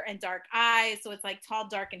hair and dark eyes, so it's like tall,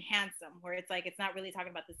 dark, and handsome. Where it's like, it's not really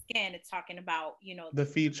talking about the skin; it's talking about the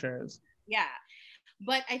features. Yeah,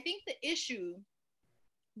 but I think the issue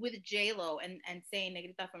with J-Lo and saying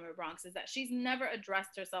Negrita from the Bronx is that she's never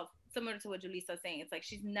addressed herself, similar to what Julissa saying. It's like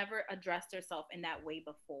she's never addressed herself in that way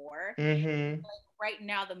before. Like, right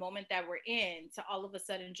now, the moment that we're in, to all of a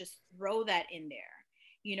sudden just throw that in there,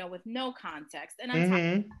 with no context. And I'm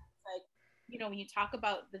talking like, when you talk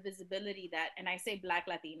about the visibility that, and I say Black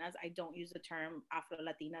Latinas, I don't use the term Afro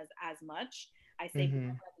Latinas as much. I say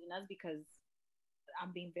Black Latinas because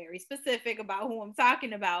I'm being very specific about who I'm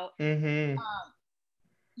talking about.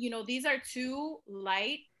 These are two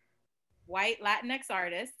light white Latinx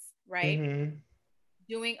artists, right?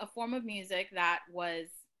 Doing a form of music that was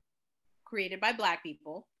created by Black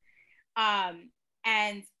people.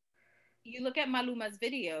 And you look at Maluma's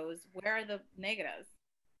videos, where are the negras?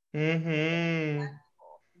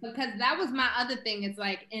 Because that was my other thing. It's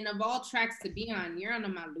like, and of all tracks to be on, you're on a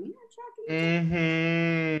Maluma track.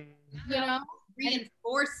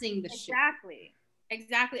 Reinforcing the shit.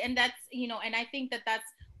 Exactly. And that's, and I think that's,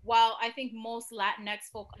 while I think most Latinx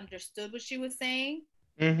folk understood what she was saying,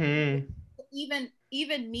 even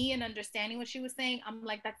me in understanding what she was saying, I'm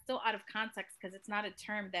like, that's still out of context, because it's not a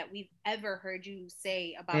term that we've ever heard you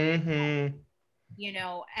say about and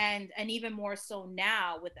even more so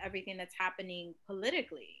now with everything that's happening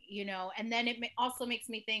politically, and then it also makes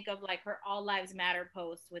me think of like her All Lives Matter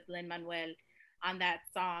post with Lin-Manuel on that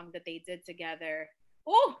song that they did together.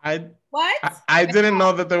 Oh, what? I didn't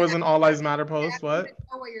know that there was an All Lives Matter post. What? I don't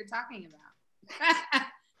know what you're talking about.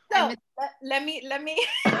 So let me.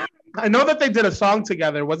 I know that they did a song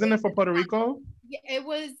together. Wasn't it for Puerto Rico? Yeah, it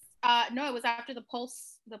was. No, it was after the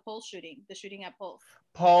Pulse shooting, the shooting at Pulse.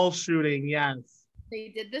 Pulse shooting, yes. They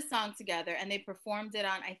did this song together, and they performed it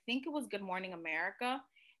on, I think it was Good Morning America.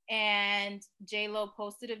 And J-Lo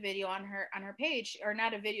posted a video on her page, or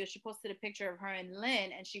not a video. She posted a picture of her and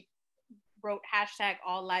Lynn, and she wrote hashtag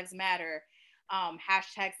All Lives Matter,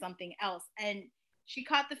 hashtag something else, and she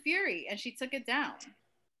caught the fury and she took it down.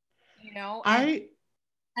 And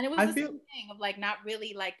it was the same thing of like not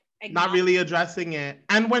really addressing it.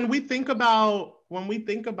 And when we think about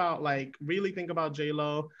like really think about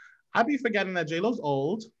J-Lo, I'd be forgetting that J-Lo's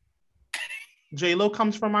old. J-Lo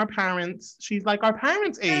comes from our parents. She's like our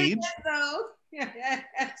parents' age.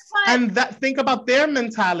 And that, think about their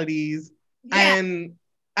mentalities. And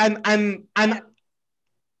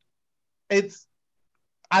it's,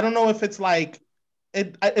 I don't know if it's like,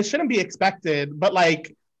 it shouldn't be expected, but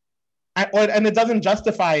like, and it doesn't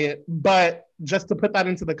justify it, but just to put that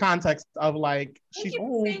into the context of like, she's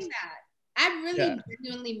old. Saying that. I really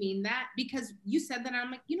genuinely mean that, because you said that, I'm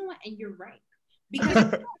like, you know what, and you're right. Because I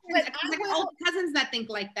got older cousins that think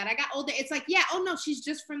like that. I got older. It's like, yeah, oh no, she's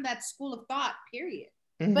just from that school of thought, period.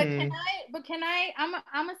 But can I, I'm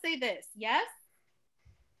gonna say this, yes,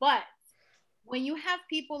 but when you have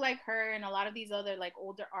people like her and a lot of these other like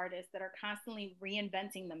older artists that are constantly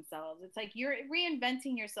reinventing themselves, it's like you're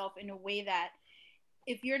reinventing yourself in a way that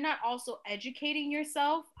if you're not also educating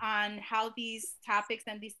yourself on how these topics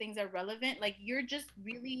and these things are relevant, like you're just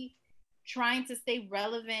really trying to stay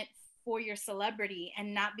relevant for your celebrity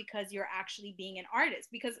and not because you're actually being an artist.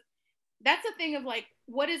 Because that's a thing of like,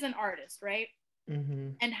 what is an artist, right? Mm-hmm.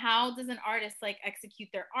 And how does an artist like execute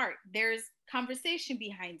their art? There's conversation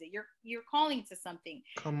behind it. You're calling to something.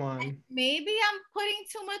 Come on. And maybe I'm putting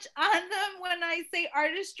too much on them when I say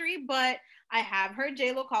artistry, but I have heard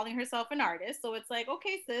J-Lo calling herself an artist, so it's like,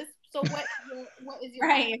 okay, sis. So what is your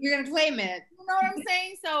right? If you're gonna claim it, you know what I'm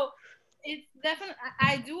saying? So it's definitely,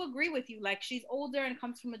 I do agree with you. Like, she's older and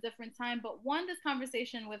comes from a different time, but one, this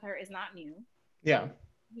conversation with her is not new. Yeah.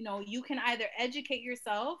 You know, you can either educate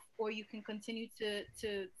yourself or you can continue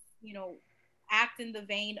to you know, act in the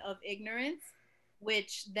vein of ignorance,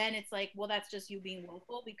 which then it's like, well, that's just you being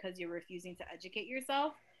willful because you're refusing to educate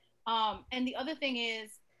yourself. And the other thing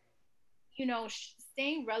is, you know,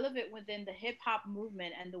 staying relevant within the hip hop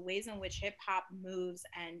movement and the ways in which hip hop moves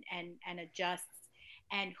and adjusts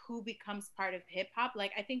and who becomes part of hip hop.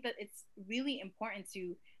 Like, I think that it's really important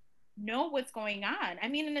to know what's going on. I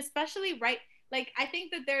mean, and especially right, like, I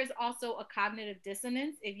think that there's also a cognitive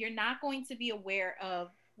dissonance if you're not going to be aware of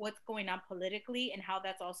what's going on politically and how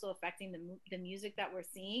that's also affecting the music that we're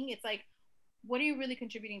seeing. It's like, what are you really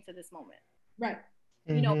contributing to this moment? Right.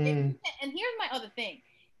 You know, and here's my other thing.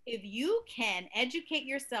 If you can educate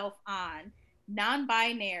yourself on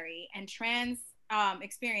non-binary and trans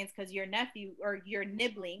experience because your nephew or you're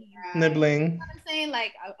nibbling. You know what I'm saying?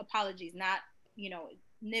 Like, apologies, not, you know,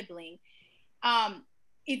 nibbling.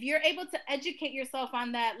 If you're able to educate yourself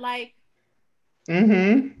on that, like, you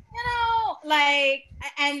know, like,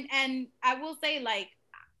 and I will say, like,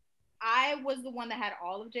 I was the one that had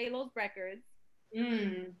all of J-Lo's records,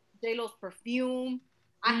 J-Lo's perfume.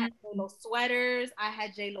 I had J-Lo sweaters. I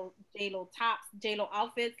had J-Lo tops, J-Lo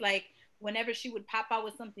outfits. Like, whenever she would pop out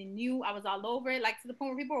with something new, I was all over it. Like, to the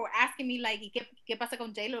point where people were asking me, like, ¿Qué pasa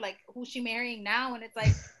con J-Lo? Like, who's she marrying now? And it's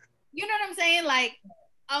like, you know what I'm saying? Like,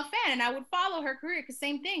 a fan. And I would follow her career because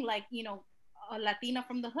same thing, like, you know, a Latina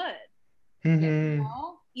from the hood. You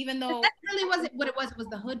know? Even though that really wasn't what it was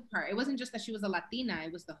the hood part. It wasn't just that she was a Latina,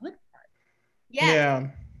 it was the hood part. Yeah.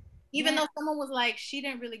 Even though someone was like, she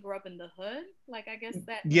didn't really grow up in the hood. Like, I guess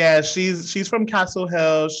that. Yeah, she's from Castle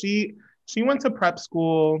Hill. She went to prep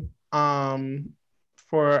school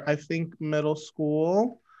for, I think, middle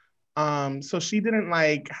school. So she didn't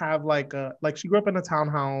like have like she grew up in a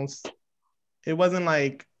townhouse. It wasn't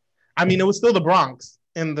like, I mean, it was still the Bronx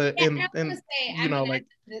in the you know, like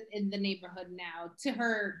in the neighborhood now. To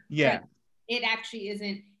her, yeah, it actually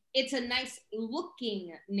isn't. It's a nice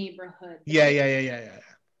looking neighborhood. Yeah.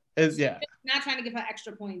 It's not trying to give her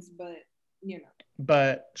extra points, but you know.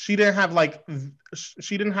 But she didn't have like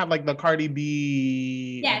the Cardi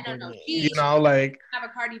B. Yeah, no. You know, like have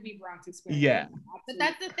a Cardi B Bronx experience. Yeah, but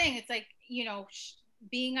that's the thing. It's like, you know,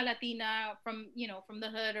 being a Latina from, you know, from the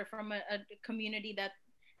hood or from a community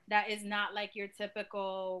that is not like your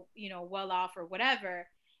typical, you know, well off or whatever.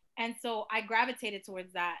 And so I gravitated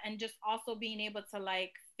towards that, and just also being able to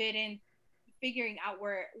like fit in, figuring out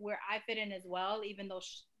where I fit in as well, even though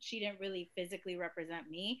she didn't really physically represent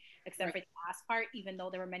me, except for the ass part, even though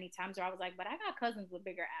there were many times where I was like, but I got cousins with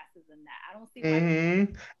bigger asses than that. I don't see why.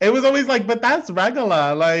 It was always like, but that's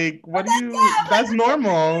regular. Like, what do you, that's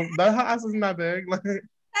normal. That her ass is not big. Like, that's,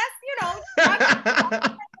 you know,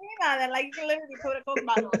 like, you can literally put a Coke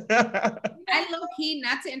bottle. I low key,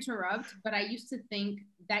 not to interrupt, but I used to think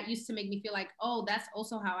that used to make me feel like, oh, that's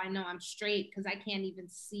also how I know I'm straight, because I can't even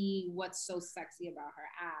see what's so sexy about her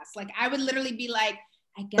ass. Like, I would literally be like,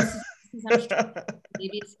 I guess it's because I'm straight.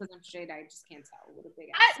 Maybe it's because I'm straight. I just can't tell with a big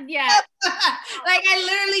ass. Yeah. Like, I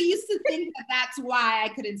literally used to think that that's why I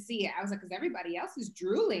couldn't see it. I was like, because everybody else is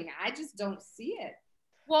drooling. I just don't see it.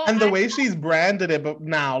 Well, and the way she's branded it, but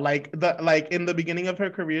now, like in the beginning of her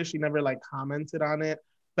career, she never like commented on it.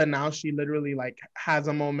 But now she literally like has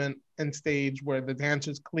a moment in stage where the dance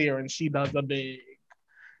is clear and she does a big,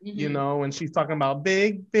 you know, and she's talking about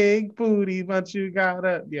big booty, but you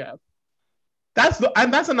gotta, yeah.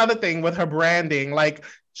 And that's another thing with her branding. Like,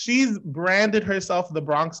 she's branded herself the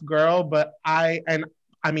Bronx girl, but I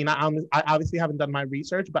obviously haven't done my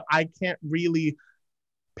research, but I can't really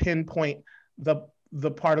pinpoint the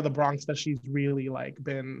part of the Bronx that she's really like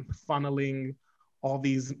been funneling all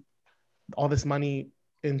this money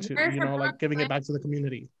into, you know, like giving it back to the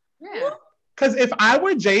community. Yeah. Because if I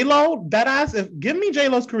were J-Lo, give me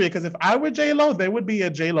J-Lo's career. Because if I were J-Lo, there would be a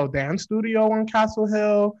J-Lo dance studio on Castle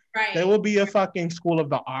Hill. Right. There would be a fucking School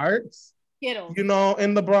of the Arts. Skittles. You know,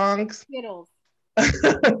 in the Bronx. Skittles.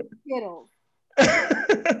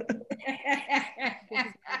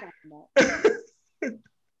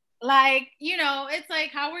 Like, you know, it's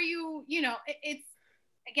like, how are you, you know, it's,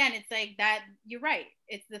 again, it's like that, you're right.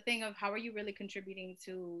 It's the thing of how are you really contributing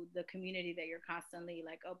to the community that you're constantly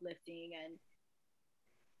like uplifting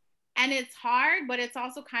And it's hard, but it's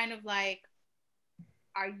also kind of like,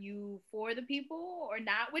 are you for the people or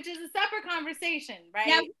not? Which is a separate conversation, right?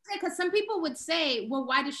 Yeah, because some people would say, well,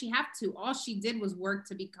 why does she have to? All she did was work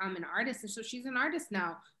to become an artist, and so she's an artist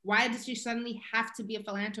now. Why does she suddenly have to be a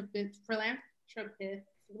philanthropist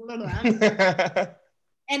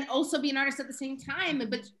and also be an artist at the same time?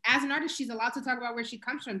 But as an artist, she's allowed to talk about where she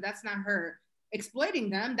comes from. That's not her exploiting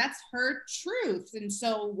them. That's her truth. And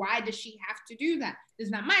so why does she have to do that? This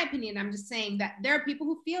is not my opinion. I'm just saying that there are people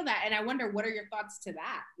who feel that. And I wonder, what are your thoughts to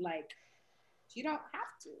that? Like, you don't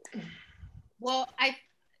have to. Well,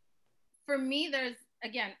 for me, there's,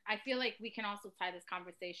 again, I feel like we can also tie this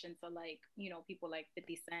conversation to, like, you know, people like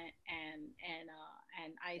 50 Cent and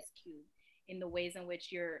Ice Cube, in the ways in which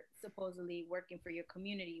you're supposedly working for your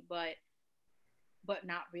community, but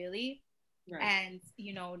not really. Right. And,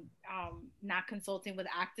 you know, not consulting with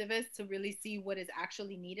activists to really see what is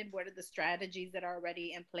actually needed, what are the strategies that are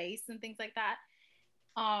already in place and things like that.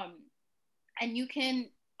 And you can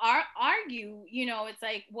argue, you know, it's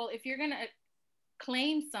like, well, if you're going to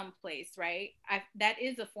claim someplace, right, that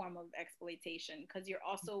is a form of exploitation, because you're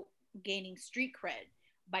also gaining street cred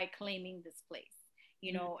by claiming this place,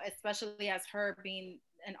 you know, especially as her being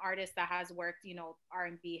an artist that has worked, you know,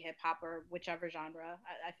 R&B, hip hop, or whichever genre.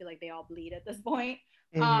 I feel like they all bleed at this point.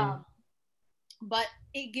 But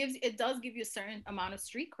it does give you a certain amount of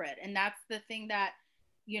street cred, and that's the thing that,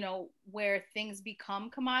 you know, where things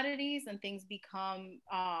become commodities and things become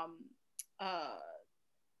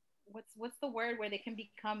what's the word, where they can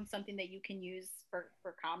become something that you can use for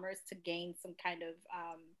commerce to gain some kind of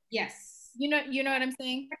yes. You know what I'm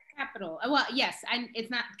saying? Capital. Well, yes, and it's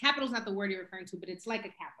not, capital's not the word you're referring to, but it's like a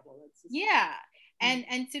capital. It's just, yeah.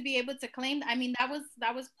 And to be able to claim, I mean, that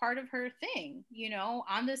was part of her thing, you know,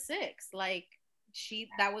 on the 6th, like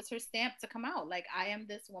that was her stamp to come out, like, I am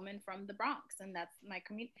this woman from the Bronx, and that's my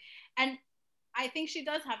community. And I think she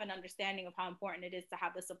does have an understanding of how important it is to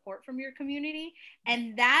have the support from your community.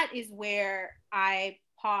 And that is where I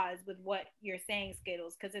pause with what you're saying,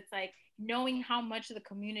 Skittles, because it's like, knowing how much the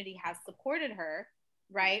community has supported her,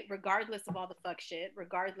 right, regardless of all the fuck shit,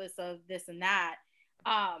 regardless of this and that,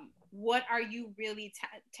 what are you really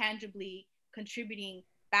tangibly contributing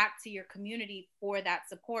back to your community for that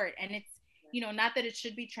support? And it's, you know, not that it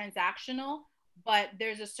should be transactional, but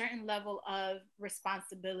there's a certain level of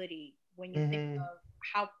responsibility when you think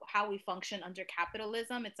of how we function under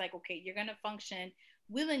capitalism. It's like, okay, you're going to function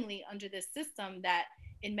willingly under this system that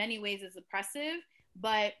in many ways is oppressive,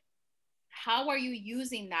 but how are you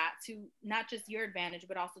using that to not just your advantage,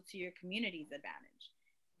 but also to your community's advantage?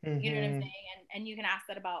 You know what I'm saying? And you can ask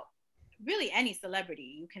that about really any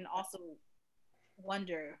celebrity. You can also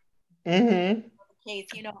wonder the case,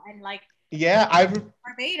 you know, and like, yeah,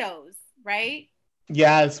 Barbados, right?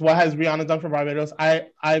 Yes, what has Rihanna done for Barbados? A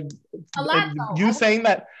lot, you saying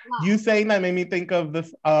that made me think of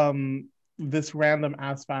this this random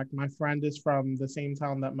ass fact. My friend is from the same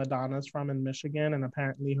town that Madonna's from, in Michigan, and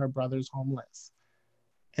apparently her brother's homeless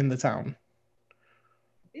in the town.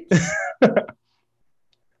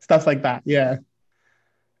 Stuff like that, yeah.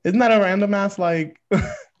 Isn't that a random ass, like?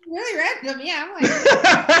 Really random, yeah. I'm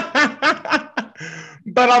like,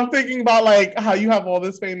 but I'm thinking about like how you have all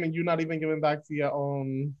this fame and you're not even giving back to your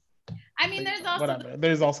own. I mean, there's also whatever.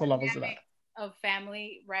 There's also levels of that. Of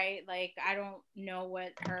family, right? Like, I don't know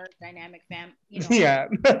what her dynamic you know. Yeah.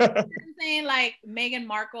 I'm saying, like, Meghan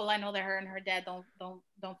Markle, I know that her and her dad don't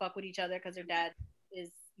fuck with each other because her dad is,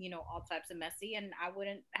 you know, all types of messy, and I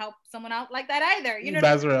wouldn't help someone out like that either. You know.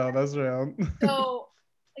 That's real. That's real. So,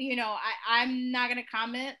 you know, I'm not gonna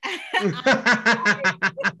comment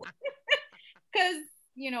because,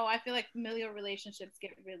 you know, I feel like familial relationships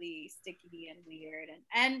get really sticky and weird,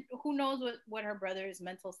 and who knows what her brother's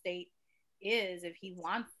mental state is, if he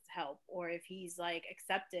wants help or if he's like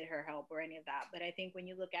accepted her help or any of that. But I think when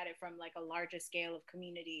you look at it from like a larger scale of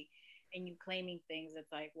community and you claiming things,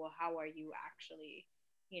 it's like, well, how are you actually,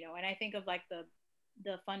 you know? And I think of like the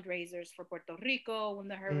fundraisers for Puerto Rico when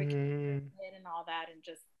the hurricane hit and all that, and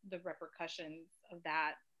just the repercussions of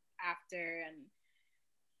that after. And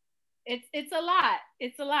it's a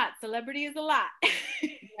lot. Celebrity is a lot.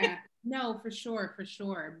 Yeah, no, for sure.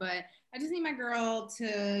 But I just need my girl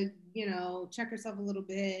to, you know, check herself a little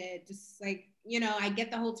bit. Just like, you know, I get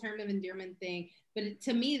the whole term of endearment thing, but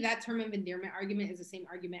to me, that term of endearment argument is the same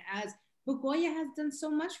argument as, but Goya has done so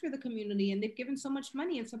much for the community and they've given so much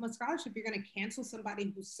money and so much scholarship. You're going to cancel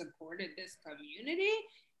somebody who supported this community?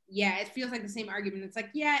 Yeah, it feels like the same argument. It's like,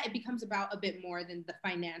 yeah, it becomes about a bit more than the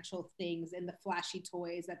financial things and the flashy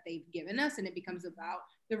toys that they've given us. And it becomes about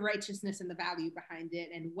the righteousness and the value behind it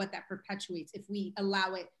and what that perpetuates if we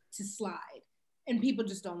allow it to slide. And people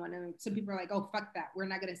just don't want to. Some people are like, oh, fuck that. We're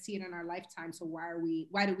not going to see it in our lifetime. So why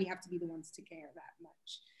do we have to be the ones to care that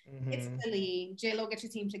much? Mm-hmm. It's silly. J-Lo, get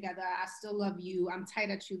your team together. I still love you. I'm tight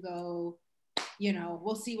at you though. You know,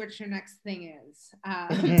 we'll see what your next thing is.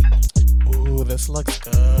 Ooh, this looks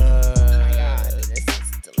good. Oh my God, this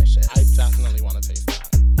is delicious. I definitely want to taste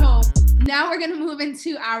that. So now we're going to move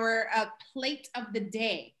into our plate of the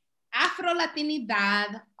day.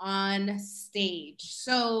 Afro-Latinidad on stage.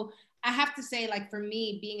 So I have to say, like, for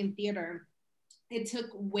me, being in theater, it took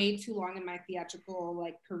way too long in my theatrical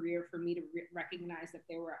like career for me to recognize that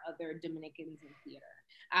there were other Dominicans in theater.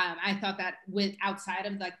 I thought that with outside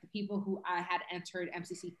of like the people who I had entered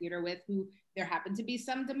MCC theater with, who there happened to be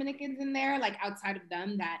some Dominicans in there, like outside of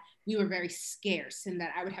them, that we were very scarce and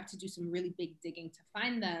that I would have to do some really big digging to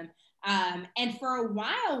find them. And for a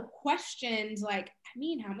while questioned, like, I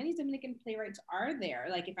mean, how many Dominican playwrights are there?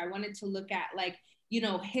 Like, if I wanted to look at like, you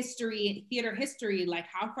know, history, theater history, like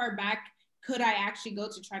how far back could I actually go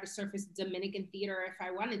to try to surface Dominican theater if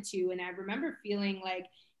I wanted to? And I remember feeling like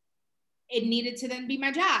it needed to then be my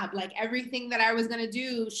job. Like everything that I was going to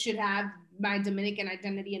do should have my Dominican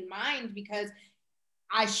identity in mind, because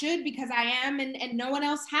I should, because I am, and no one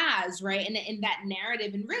else has, right? And in that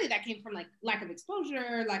narrative, and really that came from like lack of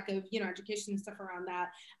exposure, lack of, you know, education and stuff around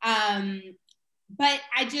that. But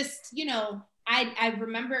I just, you know, I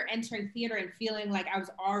remember entering theater and feeling like I was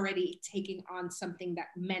already taking on something that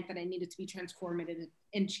meant that I needed to be transformative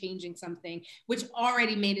and changing something, which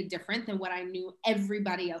already made it different than what I knew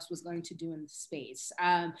everybody else was going to do in the space,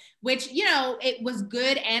 which, you know, it was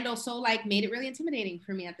good and also like made it really intimidating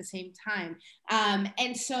for me at the same time.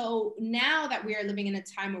 And so now that we are living in a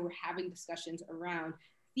time where we're having discussions around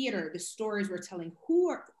theater, the stories we're telling,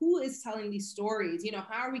 who is telling these stories, you know,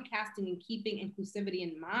 how are we casting and keeping inclusivity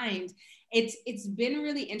in mind? It's been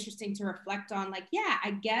really interesting to reflect on, like, yeah,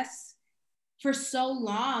 I guess for so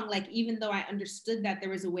long, like, even though I understood that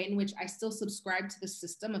there was a way in which I still subscribed to the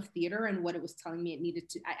system of theater and what it was telling me I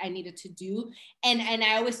needed to do. And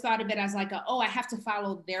I always thought of it as like, I have to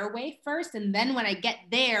follow their way first. And then when I get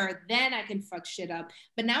there, then I can fuck shit up.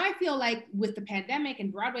 But now I feel like with the pandemic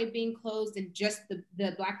and Broadway being closed and just the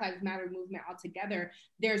Black Lives Matter movement altogether,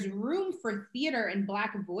 there's room for theater and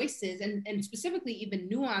Black voices, and specifically even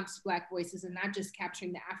nuanced Black voices, and not just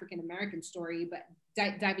capturing the African-American story, but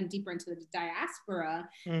diving deeper into the diaspora,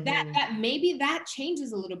 mm-hmm. that maybe that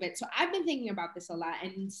changes a little bit. So I've been thinking about this a lot.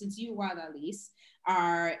 And since you, Guadalis,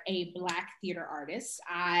 are a Black theater artist,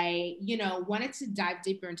 I, you know, wanted to dive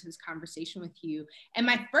deeper into this conversation with you. And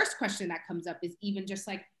my first question that comes up is even just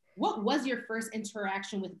like, what was your first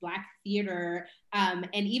interaction with Black theater, and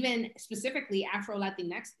even specifically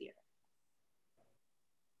Afro-Latinx theater?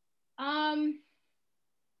 I'm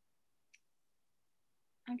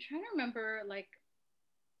trying to remember, like,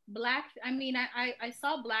 I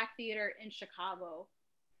saw Black theater in Chicago,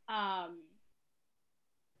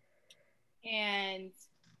 and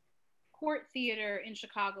Court Theater in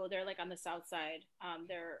Chicago. They're like on the South Side.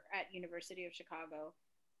 They're at University of Chicago,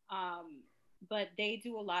 but they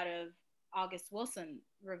do a lot of August Wilson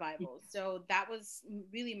revivals. So that was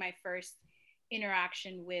really my first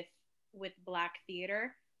interaction with Black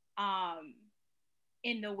theater,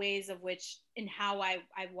 in the ways of which, in how I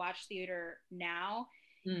watch theater now.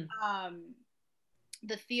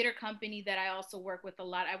 The theater company that I also work with a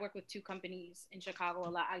lot, I work with two companies in Chicago a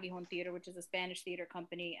lot, Aguijón Theater, which is a Spanish theater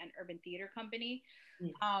company, and Urban Theater Company.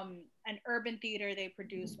 And Urban Theater, they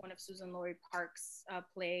produced one of Susan Laurie Park's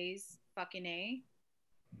plays, Fucking A.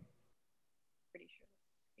 Pretty sure.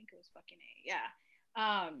 I think it was Fucking A, yeah.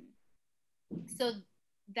 So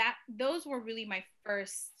those were really my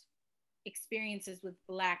first experiences with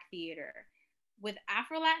Black theater. With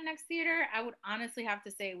Afro-Latinx theater, I would honestly have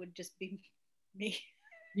to say it would just be me.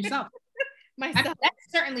 Yourself. Myself. That's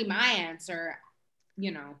certainly my answer,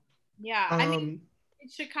 you know. Yeah. I mean, in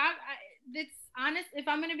Chicago, it's honest. If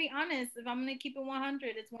I'm going to be honest, if I'm going to keep it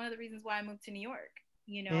 100, it's one of the reasons why I moved to New York,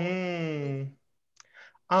 you know.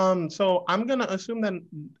 So I'm going to assume that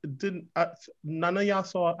none of y'all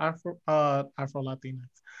saw Afro-Latinx.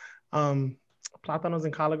 Plátanos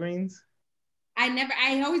and Collard Greens?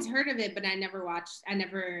 I always heard of it, but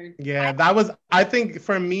I think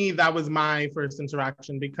for me, that was my first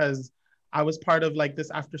interaction, because I was part of like this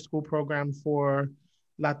after school program for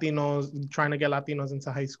Latinos, trying to get Latinos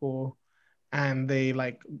into high school. And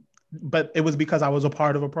but it was because I was a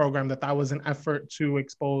part of a program that was an effort to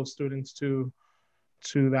expose students to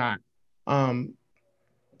that.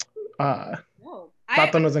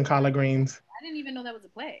 Plátanos and Collard Greens. I didn't even know that was a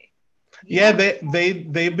play. Yeah,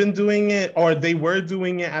 they've been doing it, or they were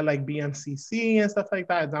doing it at like BMCC and stuff like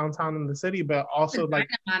that downtown in the city, but also Vagina like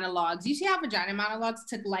Monologues. You see how Vagina Monologues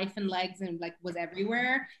took life and legs and like was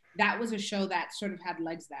everywhere? That was a show that sort of had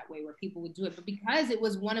legs that way where people would do it. But because it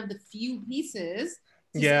was one of the few pieces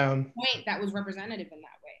to yeah. point that was representative in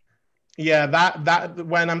that way. Yeah, that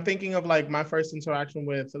when I'm thinking of like my first interaction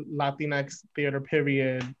with Latinx theater,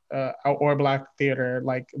 period, or Black theater,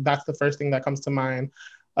 like that's the first thing that comes to mind.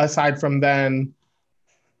 Aside from then,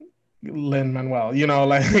 Lin-Manuel, you know,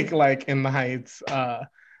 like In the Heights,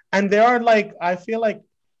 and there are like I feel like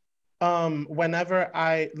whenever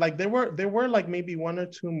I like there were like maybe one or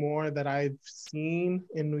two more that I've seen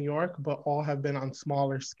in New York, but all have been on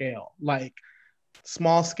smaller scale, like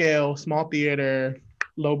small scale, small theater,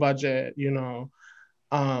 low budget, you know.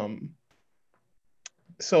 Um,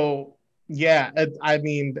 so yeah, I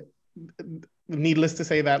mean, needless to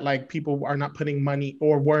say that like people are not putting money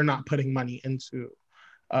or were not putting money into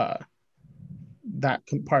uh, that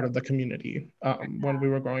part of the community when we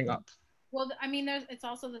were growing up. Well, I mean, it's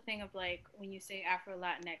also the thing of like when you say Afro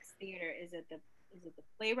Latinx theater, is it the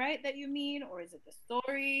playwright that you mean, or is it the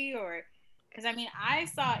story, or because I mean, I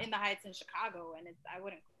saw In the Heights in Chicago, and I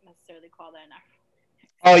wouldn't necessarily call that an Afro.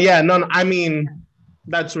 Oh yeah, no, I mean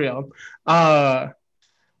that's real. Um,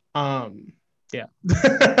 yeah.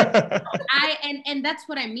 And that's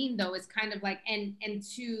what I mean though, is kind of like and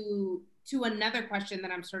to another question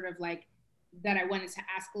that I'm sort of like that I wanted to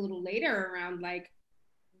ask a little later around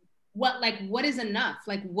what is enough,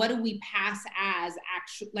 like what do we pass as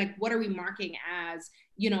actual, like what are we marking as,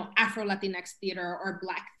 you know, Afro Latinx theater or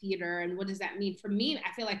Black theater, and what does that mean? For me,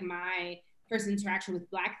 I feel like my first interaction with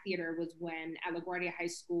Black theater was when at LaGuardia High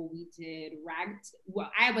School we did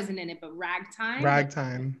I wasn't in it, but Ragtime had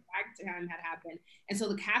happened, and so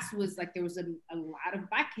the cast was like there was a lot of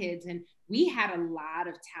Black kids, and we had a lot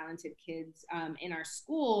of talented kids in our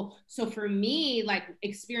school. So for me, like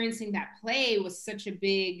experiencing that play was such a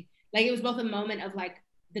big, like it was both a moment of like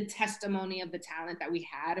the testimony of the talent that we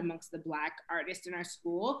had amongst the Black artists in our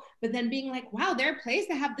school, but then being like, wow, there are plays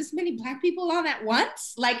that have this many Black people on at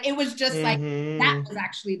once. Like it was just like that was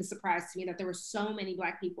actually the surprise to me, that there were so many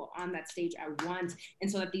Black people on that stage at once, and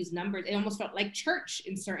so that these numbers, it almost felt like church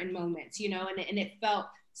in certain moments, you know, and it felt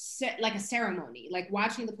like a ceremony. Like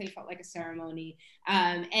watching the play felt like a ceremony.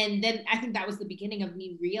 And then I think that was the beginning of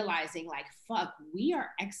me realizing like, fuck, we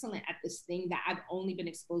are excellent at this thing that I've only been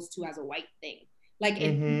exposed to as a white thing. Like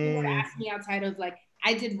if you were to ask me outside of like,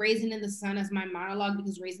 I did Raisin in the Sun as my monologue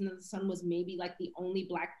because Raisin in the Sun was maybe like the only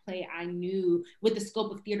Black play I knew with the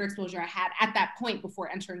scope of theater exposure I had at that point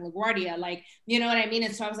before entering LaGuardia. Like, you know what I mean?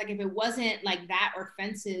 And so I was like, if it wasn't like that or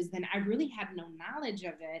Fences, then I really had no knowledge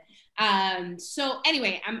of it. So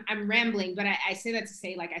anyway, I'm rambling, but I say that to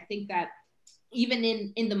say, like, I think that even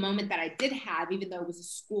in the moment that I did have, even though it was a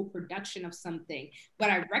school production of something, what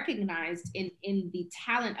I recognized in the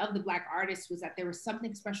talent of the Black artists was that there was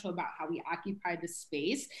something special about how we occupied the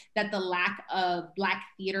space that the lack of Black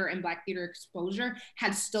theater and Black theater exposure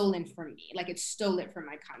had stolen from me. Like it stole it from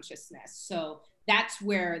my consciousness. So that's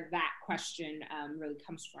where that question really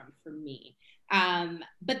comes from for me.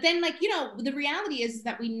 But then, like, you know, the reality is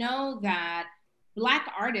that we know that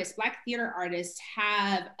Black artists, Black theater artists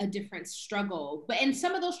have a different struggle. And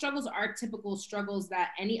some of those struggles are typical struggles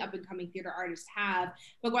that any up and coming theater artists have.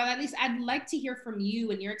 But at least I'd like to hear from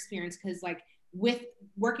you and your experience, because like with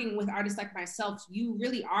working with artists like myself, you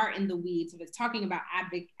really are in the weeds of it, talking about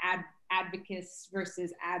advocacy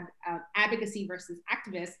versus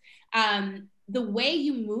activists. The way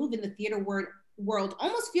you move in the theater world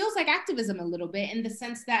almost feels like activism a little bit, in the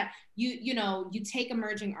sense that you know, you take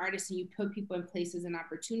emerging artists and you put people in places and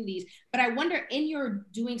opportunities. But I wonder, in your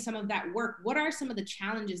doing some of that work, what are some of the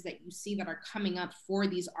challenges that you see that are coming up for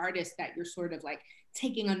these artists that you're sort of like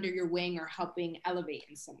taking under your wing or helping elevate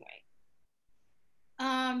in some way?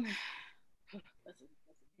 That's a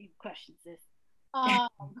deep question, sis. I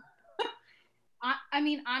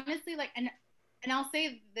mean, honestly, like, and I'll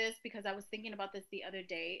say this because I was thinking about this the other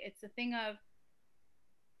day. It's a thing of,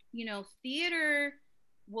 you know, theater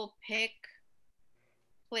will pick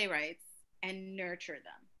playwrights and nurture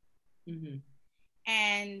them. Mm-hmm.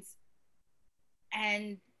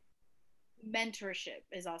 And mentorship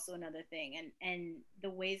is also another thing, and the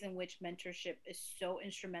ways in which mentorship is so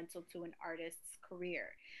instrumental to an artist's career.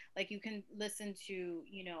 Like you can listen to,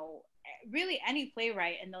 you know, really any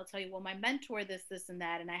playwright and they'll tell you, well, my mentor this and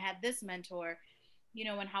that, and I had this mentor, you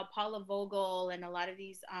know, and how Paula Vogel and a lot of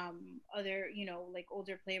these other, you know, like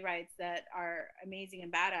older playwrights that are amazing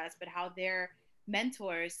and badass, but how they're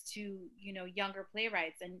mentors to, you know, younger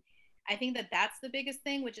playwrights. And I think that that's the biggest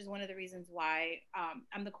thing, which is one of the reasons why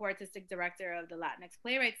I'm the co-artistic director of the Latinx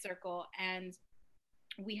Playwright Circle. And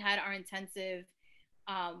we had our intensive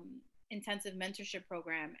mentorship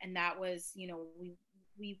program. And that was, you know,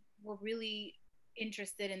 we were really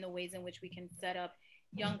interested in the ways in which we can set up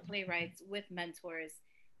young playwrights with mentors,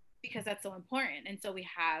 because that's so important. And so we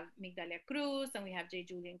have Migdalia Cruz, and we have J.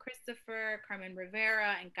 Julian Christopher, Carmen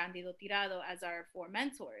Rivera, and Candido Tirado as our 4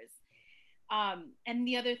 mentors. And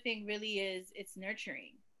the other thing really is it's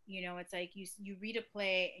nurturing. You know, it's like you read a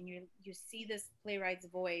play and you see this playwright's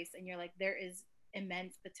voice, and you're like, there is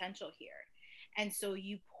immense potential here. And so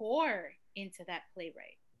you pour into that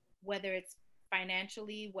playwright, whether it's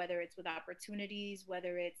financially, whether it's with opportunities,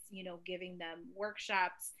 whether it's, you know, giving them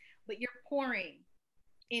workshops, but you're pouring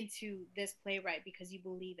into this playwright because you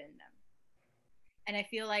believe in them. And I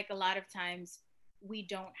feel like a lot of times we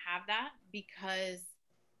don't have that because,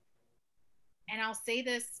 and I'll say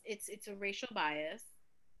this, it's a racial bias.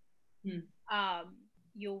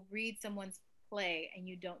 You'll read someone's play and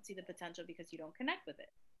you don't see the potential because you don't connect with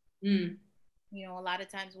it. You know, a lot of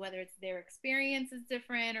times, whether it's their experience is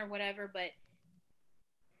different or whatever, but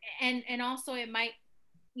and also it might,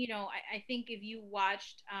 you know, I think if you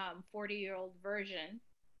watched 40-Year-Old Version,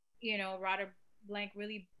 you know, Radha Blank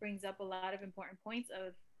really brings up a lot of important points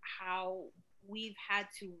of how we've had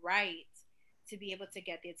to write to be able to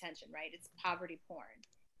get the attention, right? It's poverty porn.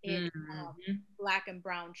 It's Black and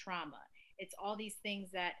brown trauma. It's all these things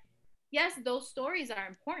that, yes, those stories are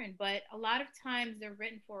important, but a lot of times they're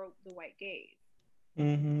written for the white gaze.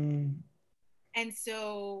 And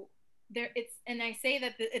so and I say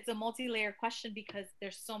that it's a multi-layer question because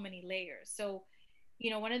there's so many layers. So,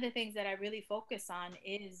 you know, one of the things that I really focus on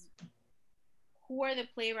is who are the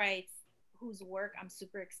playwrights whose work I'm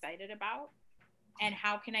super excited about, and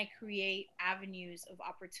how can I create avenues of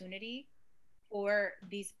opportunity for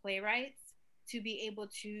these playwrights to be able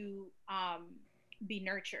to be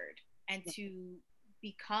nurtured and to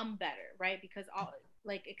become better, right? Because all,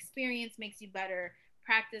 like, experience makes you better,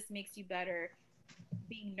 practice makes you better,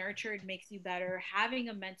 being nurtured makes you better, having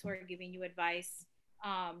a mentor giving you advice,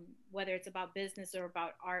 whether it's about business or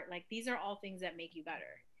about art, like these are all things that make you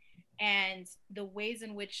better. And the ways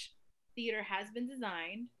in which theater has been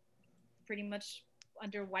designed pretty much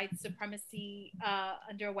under white supremacy,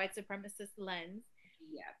 under a white supremacist lens,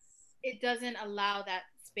 yes, it doesn't allow that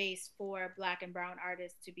space for Black and brown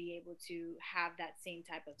artists to be able to have that same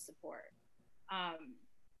type of support.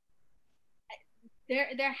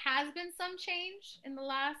 There has been some change in the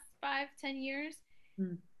last 5-10 years,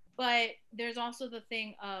 but there's also the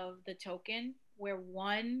thing of the token where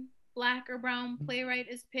one Black or brown playwright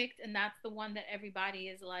is picked, and that's the one that everybody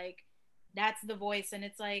is like, that's the voice. And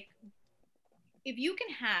it's like, if you can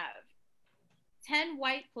have 10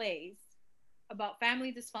 white plays about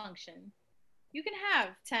family dysfunction, you can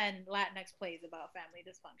have 10 Latinx plays about family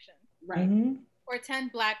dysfunction, right? Or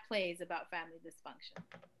 10 Black plays about family dysfunction,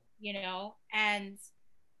 you know? And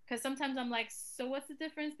because sometimes I'm like, so what's the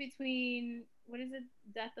difference between, what is it,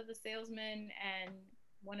 Death of a Salesman and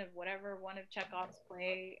one of Chekhov's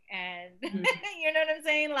play, and you know what I'm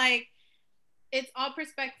saying? Like, it's all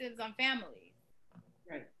perspectives on family,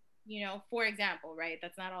 right? You know, for example, right?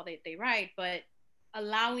 That's not all they write, but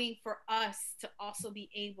allowing for us to also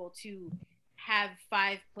be able to have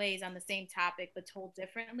 5 plays on the same topic but told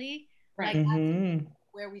differently, right? Like that's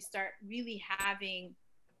where we start really having,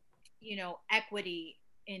 you know, equity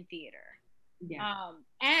in theater. Yeah.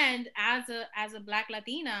 And as a Black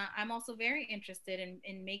Latina, I'm also very interested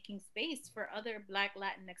in making space for other Black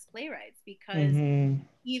Latinx playwrights, because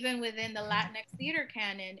even within the Latinx theater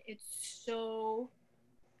canon, it's so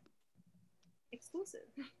exclusive.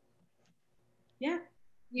 Yeah.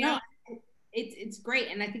 You know, it's great,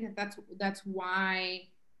 and I think that's why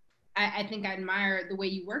I think I admire the way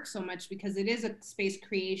you work so much, because it is a space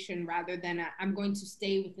creation rather than I'm going to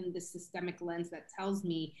stay within this systemic lens that tells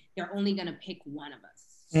me they're only going to pick one of us.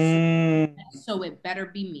 So it better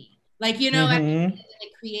be me. Like, you know, I think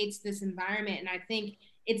it creates this environment. And I think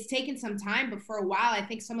it's taken some time, but for a while, I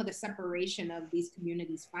think some of the separation of these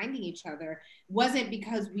communities finding each other wasn't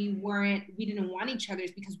because we didn't want each other.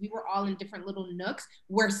 It's because we were all in different little nooks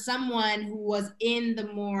where someone who was in the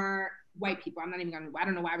more white people, I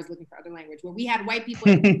don't know why I was looking for other language, where we had white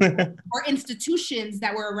people or institutions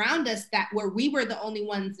that were around us where we were the only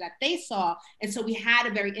ones that they saw. And so we had a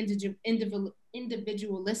very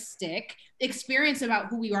individualistic experience about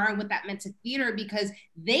who we are and what that meant to theater, because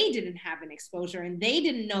they didn't have an exposure and they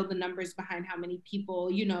didn't know the numbers behind how many people,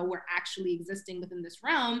 you know, were actually existing within this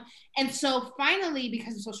realm. And so finally,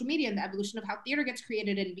 because of social media and the evolution of how theater gets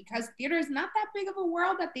created, and because theater is not that big of a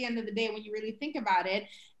world at the end of the day when you really think about it,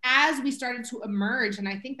 as we started to emerge, and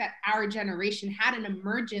I think that our generation had an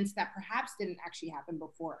emergence that perhaps didn't actually happen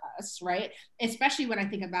before us, right? Especially when I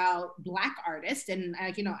think about Black artists and,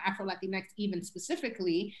 you know, Afro-Latinx even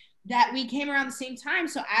specifically, that we came around the same time.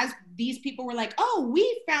 So as these people were like, oh,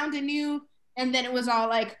 we found a new, and then it was all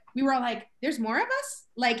like, we were all like, there's more of us?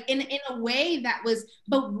 Like in a way that was,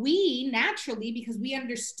 but we naturally, because we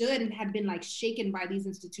understood and had been like shaken by these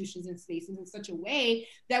institutions and spaces in such a way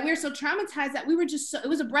that we were so traumatized that we were just, so, it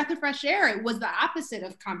was a breath of fresh air. It was the opposite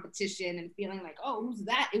of competition and feeling like, oh, who's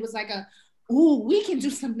that? It was like oh, we can do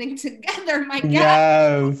something together, my God.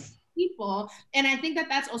 Yes. People. And I think that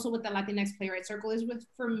that's also what the Latinx Playwright Circle is with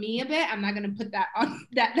for me a bit. I'm not going to put that on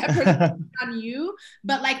that person on you,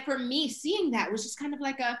 but like for me, seeing that was just kind of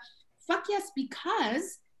like a fuck yes,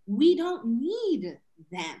 because we don't need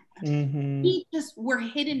them. Mm-hmm. We just were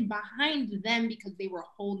hidden behind them because they were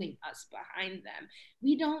holding us behind them.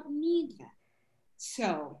 We don't need them.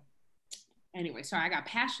 So anyway, sorry, I got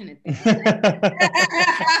passionate there. I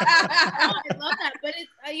love that, but it's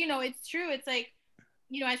you know, it's true. It's like,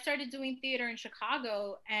 you know, I started doing theater in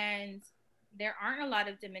Chicago, and there aren't a lot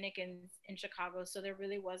of Dominicans in Chicago, so there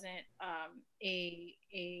really wasn't a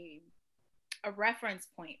reference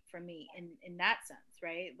point for me in that sense,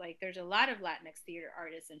 right? Like, there's a lot of Latinx theater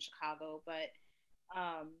artists in Chicago, but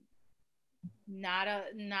not a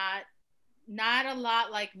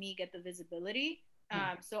lot like me get the visibility.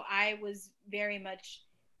 So I was very much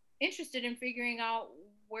interested in figuring out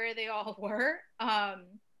where they all were.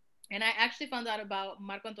 And I actually found out about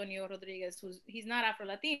Marco Antonio Rodriguez, he's not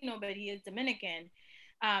Afro-Latino, but he is Dominican.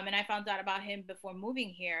 And I found out about him before moving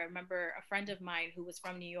here. I remember a friend of mine who was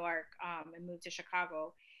from New York and moved to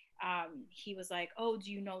Chicago. He was like, oh, do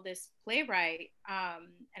you know this playwright?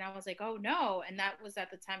 And I was like, oh, no. And that was at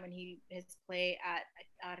the time when his play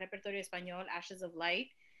at Repertorio Español, Ashes of Light,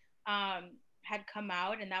 had come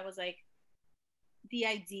out. And that was like the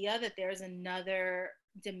idea that there's another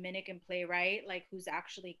Dominican playwright, like, who's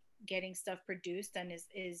actually getting stuff produced and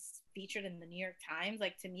is featured in the New York Times.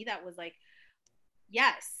 Like, to me, that was like,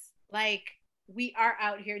 yes, like, we are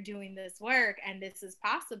out here doing this work and this is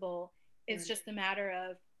possible. It's just a matter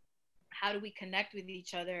of how do we connect with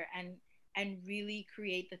each other and really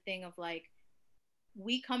create the thing of like,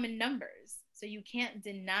 we come in numbers, so you can't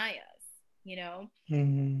deny us, you know?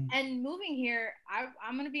 Mm-hmm. And moving here,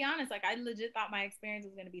 I'm gonna be honest, like, I legit thought my experience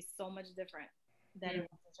was gonna be so much different than it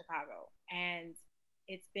was in Chicago. And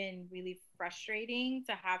it's been really frustrating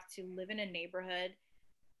to have to live in a neighborhood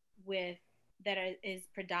that is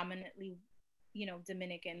predominantly, you know,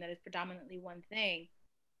 Dominican, that is predominantly one thing,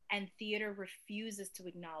 and theater refuses to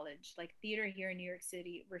acknowledge, like, theater here in New York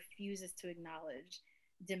City refuses to acknowledge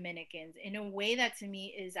Dominicans in a way that to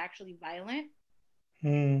me is actually violent.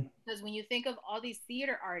 Because when you think of all these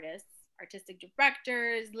theater artists, artistic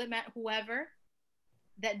directors, whoever,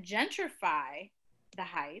 that gentrify the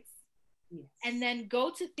Heights, yes, and then go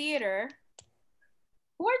to theater,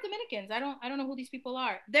 who are Dominicans? I don't know who these people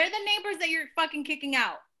are. They're the neighbors that you're fucking kicking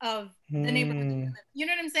out of the neighborhood. You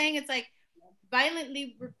know what I'm saying? It's like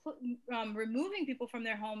violently removing people from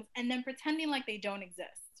their homes and then pretending like they don't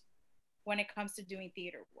exist when it comes to doing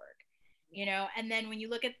theater work, you know? And then when you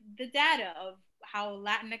look at the data of how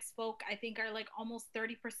Latinx folk, I think, are like almost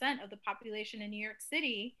 30% of the population in New York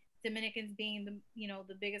City, Dominicans being the, you know,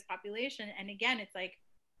 the biggest population. And again, it's like,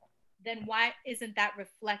 then why isn't that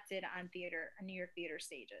reflected on New York theater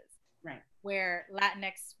stages? Right. Where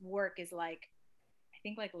Latinx work is like, I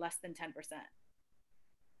think like less than 10%.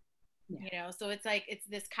 Yeah. You know, so it's like, it's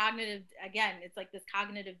this cognitive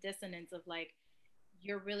dissonance of like,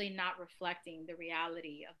 you're really not reflecting the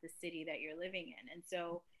reality of the city that you're living in. And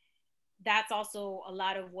so that's also a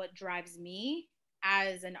lot of what drives me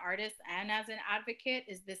as an artist and as an advocate,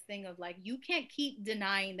 is this thing of like, you can't keep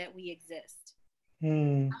denying that we exist.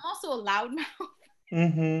 I'm also a loudmouth.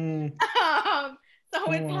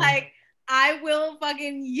 So it's like, I will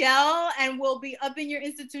fucking yell and will be up in your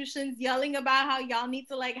institutions yelling about how y'all need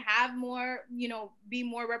to like have more, you know, be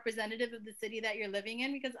more representative of the city that you're living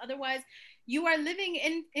in, because otherwise you are living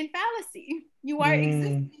in fallacy. You are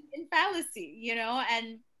existing in fallacy, you know?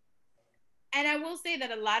 And I will say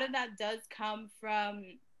that a lot of that does come from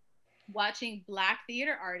watching Black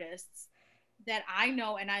theater artists that I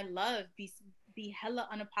know and I love be hella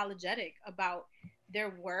unapologetic about their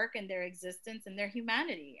work and their existence and their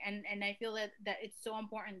humanity. And I feel that it's so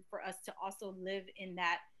important for us to also live in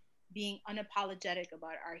that, being unapologetic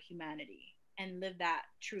about our humanity and live that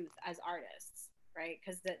truth as artists, right?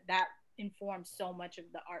 Because that informs so much of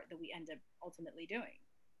the art that we end up ultimately doing.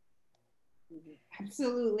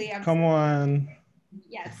 Absolutely. Come on.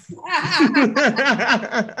 Yes.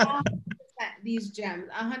 These gems,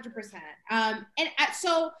 100%. And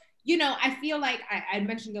so, you know, I feel like I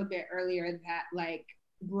mentioned a bit earlier that like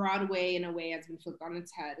Broadway in a way has been flipped on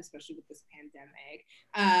its head, especially with this pandemic.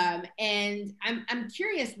 And I'm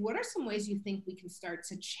curious, what are some ways you think we can start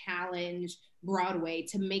to challenge Broadway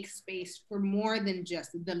to make space for more than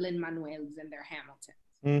just the Lin-Manuels and their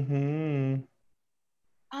Hamiltons?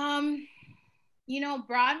 You know,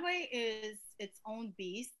 Broadway is its own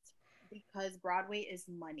beast because Broadway is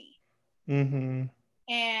money. And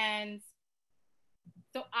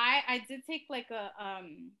so I did take like a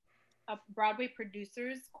Broadway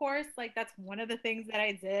producers course. Like that's one of the things that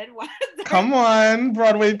I did. Come on,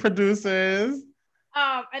 Broadway producers.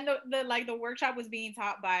 And the workshop was being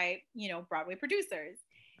taught by, you know, Broadway producers.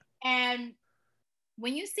 And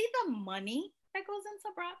when you see the money that goes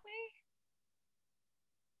into Broadway,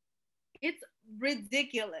 it's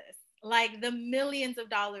ridiculous. Like the millions of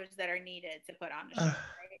dollars that are needed to put on a show,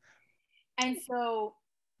 right? And so,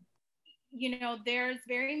 you know, there's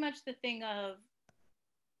very much the thing of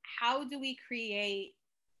how do we create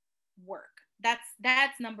work?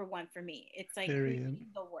 That's number one for me. It's like creating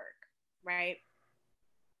the work, right?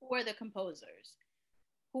 Who are the composers?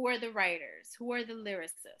 Who are the writers? Who are the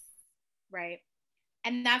lyricists, right?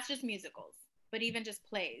 And that's just musicals, but even just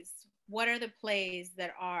plays. What are the plays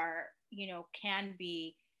that are, you know, can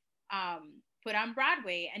be put on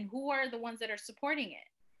Broadway, and who are the ones that are supporting it?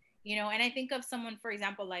 You know, and I think of someone, for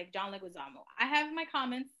example, like John Leguizamo. I have my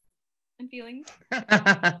comments and feelings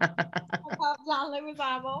about John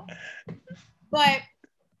Leguizamo, but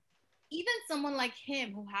even someone like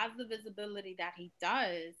him who has the visibility that he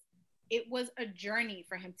does, it was a journey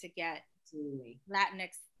for him to get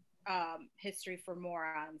Latinx History for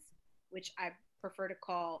Morons, which I prefer to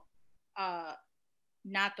call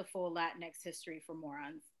not the full Latinx History for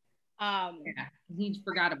Morons. Yeah, he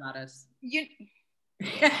forgot about us.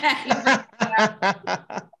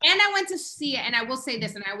 And I went to see it, and I will say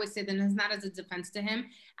this, and I always say that it's not as a defense to him.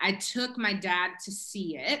 I took my dad to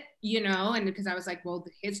see it, you know, and because I was like, well, the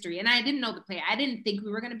history, and I didn't know the play. I didn't think we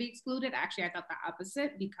were going to be excluded. Actually, I thought the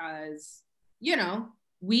opposite because, you know,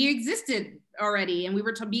 we existed already, and we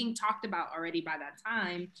were being talked about already by that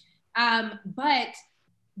time. But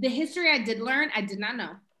the history I did learn, I did not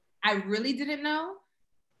know. I really didn't know.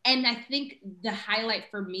 And I think the highlight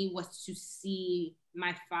for me was to see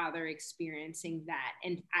my father experiencing that,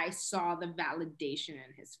 and I saw the validation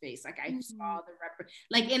in his face. Like I saw the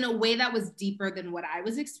like in a way that was deeper than what I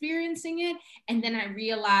was experiencing it. And then I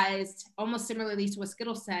realized, almost similarly to what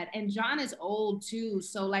Skittle said, and John is old too,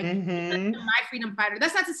 so like my freedom fighter.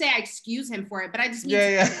 That's not to say I excuse him for it, but I just mean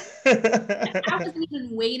I wasn't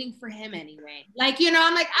even waiting for him anyway. Like, you know,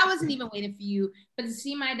 I'm like, I wasn't even waiting for you. But to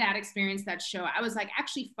see my dad experience that show, I was like,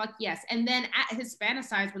 actually, fuck yes. And then at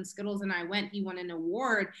Hispanicize, when Skittles and I went, he won an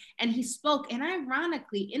award and he spoke. And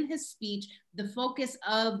ironically, in his speech, the focus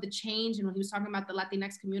of the change and when he was talking about the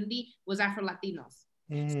Latinx community was Afro-Latinos.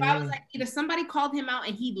 So I was like, either somebody called him out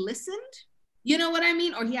and he listened, you know what I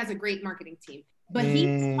mean? Or he has a great marketing team. But he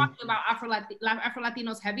was talking about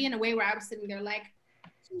Afro-Latinos heavy in a way where I was sitting there like,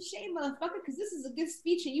 shame, motherfucker, because this is a good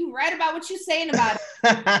speech and you right about what you're saying about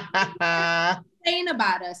it. Saying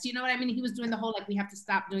about us, you know what I mean? He was doing the whole like we have to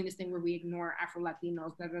stop doing this thing where we ignore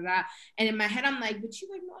Afro-Latinos, da da da. And in my head, I'm like, but you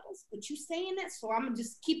ignore us, but you saying it, so I'm gonna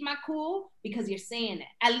just keep my cool because you're saying it.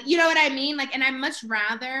 You know what I mean? Like, and I much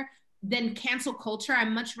rather than cancel culture, I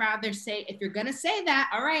much rather say, if you're gonna say that,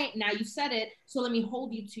 all right, now you said it, so let me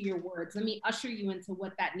hold you to your words. Let me usher you into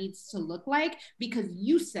what that needs to look like because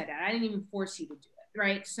you said it. I didn't even force you to do it.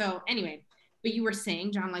 Right. So anyway, but you were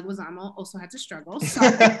saying John Leguizamo also had to struggle. So.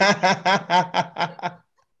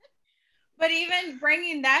 But even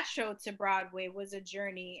bringing that show to Broadway was a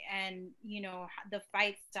journey, and you know the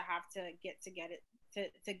fights to have to get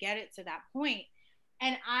it to that point.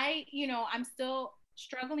 And I'm still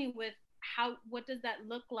struggling with what does that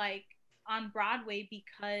look like on Broadway,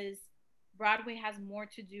 because Broadway has more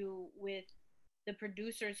to do with the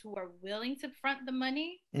producers who are willing to front the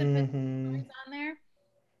money to put the stories on there.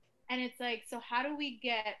 And it's like, so how do we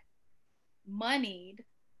get moneyed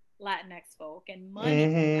Latinx folk and moneyed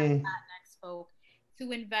Latinx folk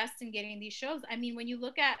to invest in getting these shows? I mean, when you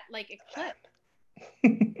look at like Eclipse.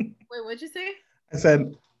 Wait, what'd you say? I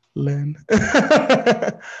said, Lynn.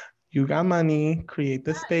 You got money, create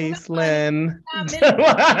the space, Lynn.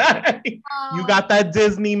 You You got that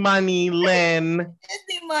Disney money, Lynn.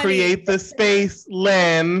 Disney money. Create the space,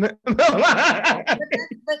 Lynn.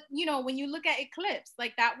 but you know, when you look at Eclipse,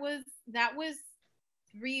 like that was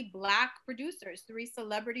 3 Black producers, 3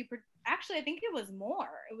 celebrity. Actually, I think it was more.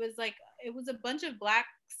 It was a bunch of Black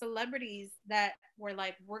celebrities that were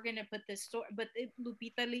like, we're gonna put this story. But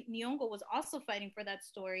Lupita Nyong'o was also fighting for that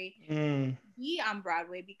story be on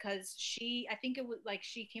Broadway because I think it was like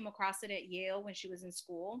she came across it at Yale when she was in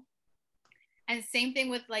school. And same thing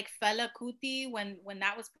with like Fela Kuti when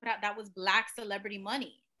that was put out, that was Black celebrity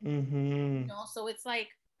money. You know, so it's like,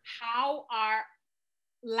 how are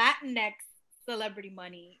Latinx celebrity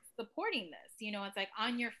money supporting this? You know, it's like,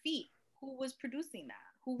 on your feet, who was producing that?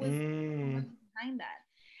 Who was behind that?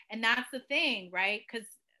 And that's the thing, right? Because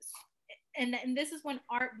and this is when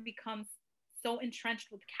art becomes so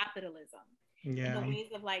entrenched with capitalism in the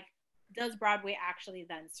ways of like, does Broadway actually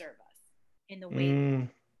then serve us in the way that,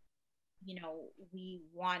 you know, we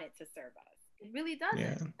want it to serve us? It really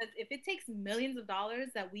doesn't. Because if it takes millions of dollars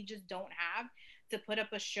that we just don't have to put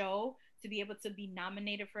up a show to be able to be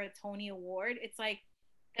nominated for a Tony Award, it's like,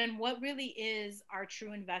 then what really is our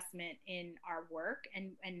true investment in our work,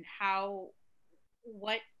 and how,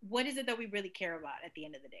 what is it that we really care about at the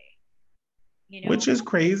end of the day? You know? Which is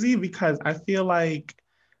crazy, because I feel like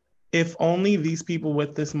if only these people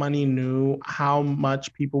with this money knew how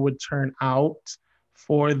much people would turn out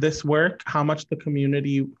for this work, how much the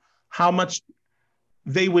community, how much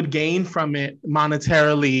they would gain from it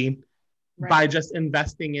monetarily by just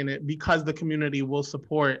investing in it, because the community will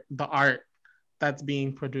support the art that's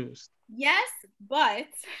being produced. Yes, but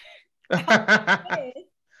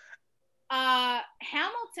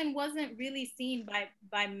Hamilton wasn't really seen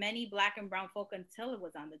by many Black and brown folk until it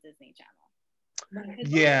was on the Disney Channel.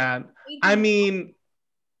 Yeah, I mean,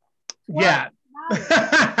 yeah.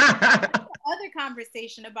 Other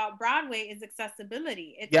conversation about Broadway is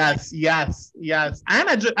accessibility. It's yes,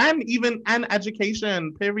 and even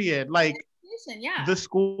education. Period. Like, the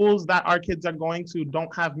schools that our kids are going to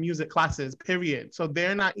don't have music classes. Period. So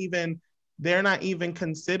they're not even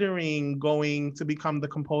considering going to become the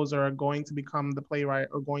composer, or going to become the playwright,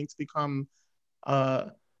 or going to become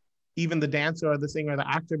even the dancer or the singer or the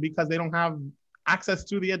actor, because they don't have access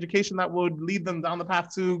to the education that would lead them down the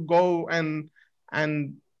path to go and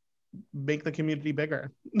make the community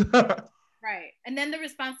bigger. Right. And then the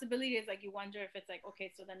responsibility is like, you wonder if it's like,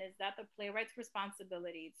 okay, so then is that the playwright's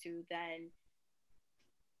responsibility to then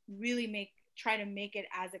really try to make it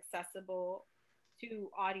as accessible to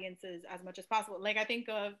audiences as much as possible? Like, I think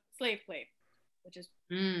of Slave Play, which is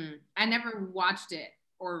I never watched it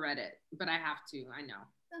or read it, but I have to. I know.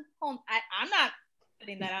 I'm not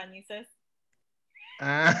putting that on you, sis.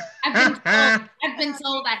 I've been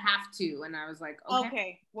told I have to, and I was like,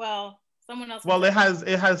 okay. Well, someone else. Well, it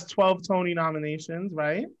has 12 Tony nominations,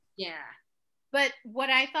 right? Yeah. But what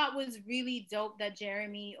I thought was really dope that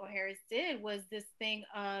Jeremy O. Harris did was this thing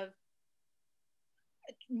of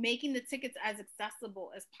making the tickets as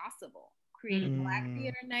accessible as possible, creating Black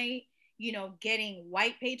theater night, you know, getting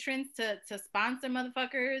white patrons to sponsor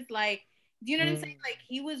motherfuckers. Like, do you know what I'm saying? Like,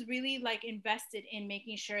 he was really like invested in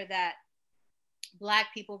making sure that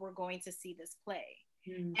Black people were going to see this play.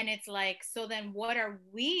 And it's like, so then what are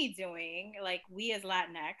we doing? Like, we as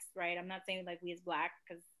Latinx, right? I'm not saying like we as Black,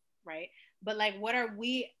 because, right? But like, what are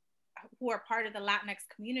we who are part of the Latinx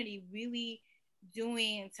community really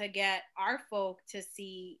doing to get our folk to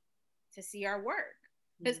see our work?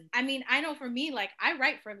 Because I mean, I know for me, like, I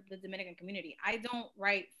write for the Dominican community. I don't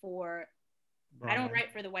write for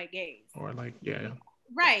the white gays. Or like,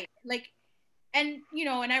 right. Like, and you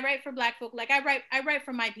know, and I write for Black folk. Like, I write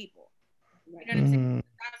for my people. You know what I'm saying?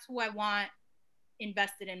 That's who I want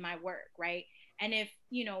invested in my work, right? And if,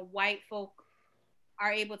 you know, white folk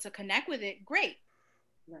are able to connect with it, great.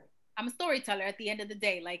 Right. I'm a storyteller at the end of the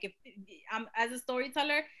day. Like, if I'm as a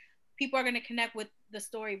storyteller, people are going to connect with the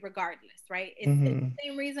story regardless, right? It's the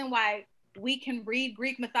same reason why we can read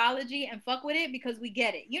Greek mythology and fuck with it, because we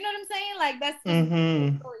get it. You know what I'm saying? Like, that's just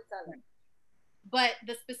storyteller. But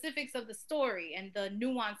the specifics of the story and the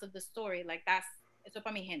nuance of the story, like, that's eso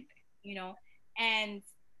pa mi gente, you know?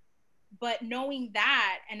 But knowing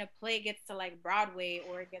that, and a play gets to like Broadway,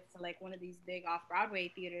 or it gets to like one of these big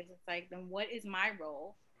off-Broadway theaters, it's like, then what is my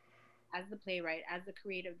role as the playwright, as the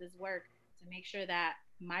creator of this work, to make sure that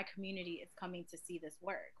my community is coming to see this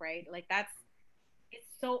work, right? Like,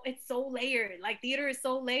 it's so layered. Like, theater is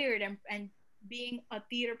so layered, and being a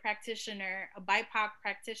theater practitioner, a BIPOC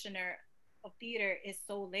practitioner of theater, is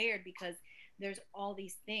so layered, because there's all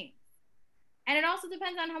these things. And it also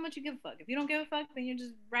depends on how much you give a fuck. If you don't give a fuck, then you're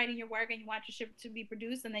just writing your work and you want your shit to be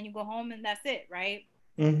produced, and then you go home and that's it, right?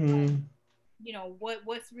 Mm-hmm. You know,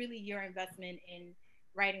 what's really your investment in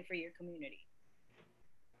writing for your community?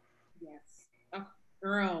 Yes. Oh,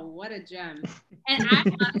 girl, what a gem. And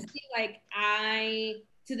I honestly, like,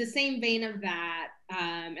 to the same vein of that,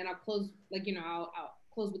 and I'll close, like, I'll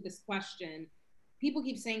close with this question. People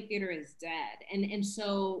keep saying theater is dead. And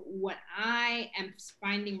so what I am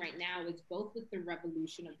finding right now is both with the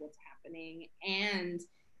revolution of what's happening and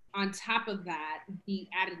on top of that, the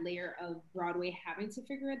added layer of Broadway having to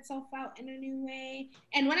figure itself out in a new way.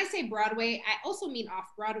 And when I say Broadway, I also mean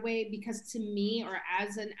off Broadway, because to me, or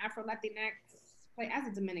as an Afro Latinx, like as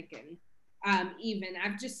a Dominican, even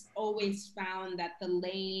I've just always found that the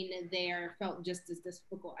lane there felt just as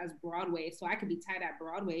difficult as Broadway. So I could be tight at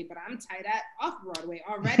Broadway, but I'm tight at off Broadway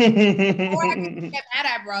already. Or I could get mad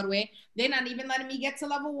at Broadway. They're not even letting me get to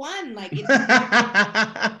level 1. Like, it's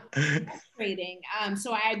frustrating.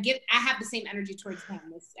 So I have the same energy towards them.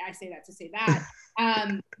 I say that to say that.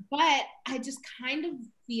 But I just kind of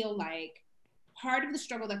feel like part of the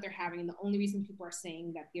struggle that they're having, and the only reason people are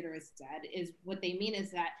saying that theater is dead, is what they mean is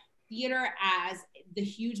that theater, as the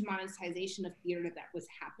huge monetization of theater that was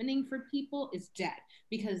happening for people, is dead,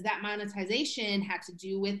 because that monetization had to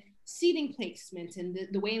do with seating placement and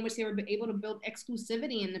the way in which they were able to build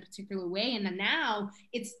exclusivity in a particular way. And then now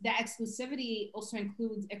it's the exclusivity also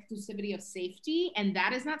includes exclusivity of safety, and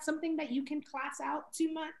that is not something that you can class out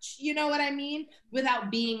too much, you know what I mean,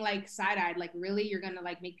 without being like side-eyed, like, really, you're gonna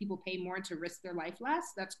like make people pay more to risk their life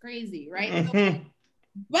less? That's crazy, right? Mm-hmm.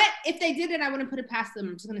 But if they did it, I wouldn't put it past them.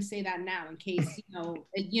 I'm just gonna say that now, in case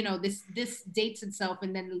this dates itself,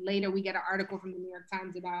 and then later we get an article from the New York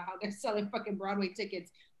Times about how they're selling fucking Broadway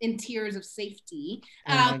tickets in tiers of safety.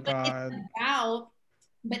 Oh my God.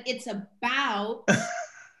 But it's about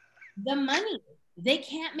the money. They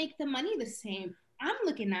can't make the money the same. I'm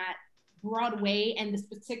looking at Broadway and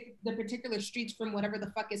the particular streets, from whatever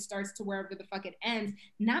the fuck it starts to wherever the fuck it ends,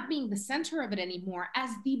 not being the center of it anymore, as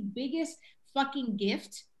the biggest fucking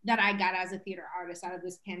gift that I got as a theater artist out of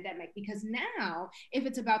this pandemic. Because now, if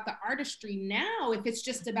it's about the artistry, now if it's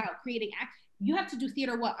just about creating you have to do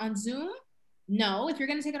theater on Zoom? No. If you're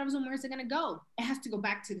going to take it off Zoom, where's it going to go? It has to go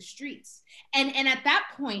back to the streets. And at that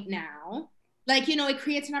point now, like, it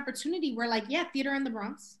creates an opportunity where, like, yeah, theater in the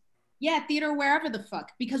Bronx, yeah, theater wherever the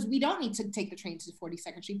fuck, because we don't need to take the train to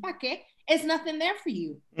 42nd Street. Okay, it's nothing there for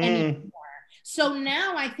you anymore. So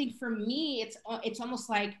now I think for me, it's almost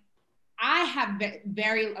like I have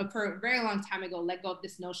for a very long time ago let go of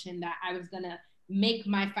this notion that I was gonna make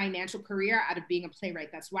my financial career out of being a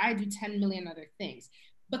playwright. That's why I do 10 million other things.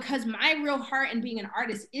 Because my real heart in being an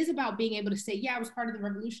artist is about being able to say, yeah, I was part of the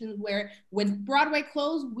revolution where when Broadway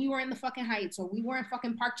closed, we were in the fucking Heights, or we were in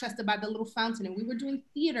fucking Parkchester by the little fountain, and we were doing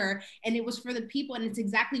theater, and it was for the people, and it's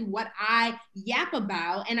exactly what I yap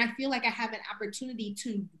about. And I feel like I have an opportunity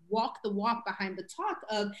to walk the walk behind the talk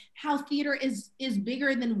of how theater is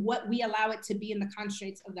bigger than what we allow it to be in the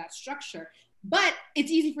constraints of that structure. But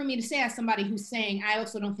it's easy for me to say, as somebody who's saying, I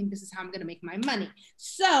also don't think this is how I'm going to make my money.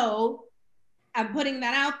 So I'm putting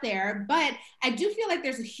that out there, but I do feel like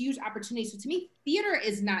there's a huge opportunity. So to me, theater,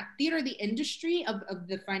 the industry of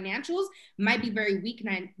the financials might be very weak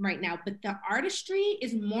right now, but the artistry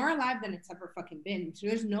is more alive than it's ever fucking been. So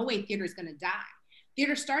there's no way theater is going to die.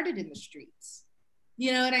 Theater started in the streets.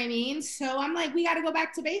 You know what I mean? So I'm like, we got to go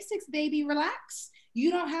back to basics, baby. Relax.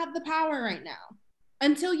 You don't have the power right now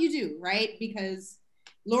until you do, right? Because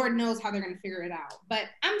Lord knows how they're going to figure it out. But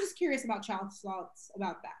I'm just curious about y'all's thoughts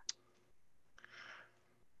about that.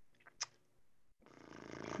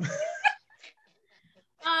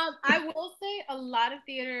 I will say a lot of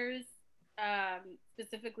theaters,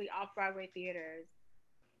 specifically off-Broadway theaters,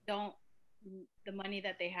 the money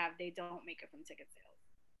that they have, they don't make it from ticket sales.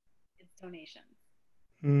 It's donations.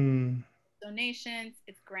 Donations,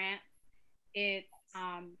 it's grants, it's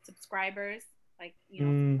subscribers, like,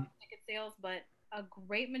 ticket sales. But a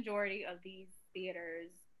great majority of these theaters,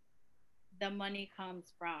 the money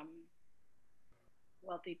comes from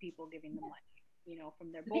wealthy people giving the money,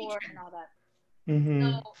 from their board and all that.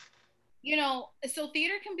 Mm-hmm. So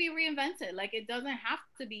theater can be reinvented. Like, it doesn't have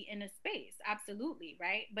to be in a space, absolutely,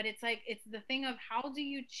 right? But it's like, it's the thing of how do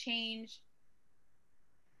you change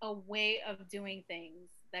a way of doing things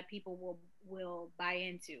that people will buy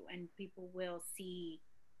into and people will see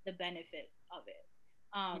the benefit of it.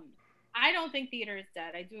 I don't think theater is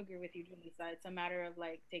dead. I do agree with you, Julissa. It's a matter of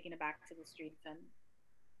like taking it back to the streets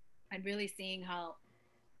and really seeing how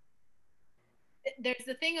there's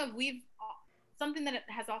the thing of something that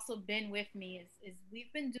has also been with me is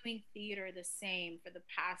we've been doing theater the same for the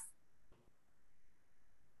past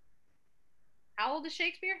how old is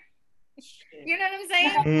Shakespeare? You know what I'm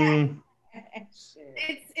saying?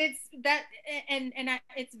 It's that, and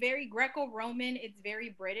it's very Greco-Roman, it's very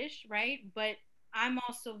British, right? But I'm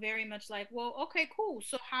also very much like, well, okay, cool.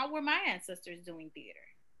 So how were my ancestors doing theater?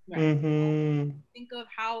 Right. Think of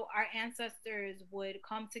how our ancestors would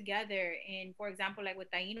come together in, for example, like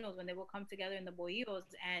with Tainos, when they would come together in the bohíos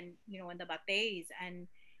and, you know, in the bateis and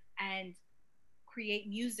create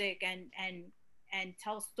music and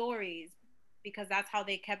tell stories, because that's how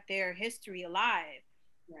they kept their history alive.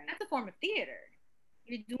 Right. That's a form of theater.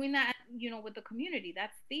 You're doing that, you know, with the community.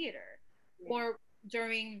 That's theater. Yeah. Or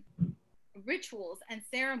during rituals and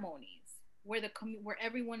ceremonies where where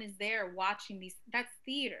everyone is there watching these. That's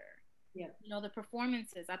theater. Yeah. You know, the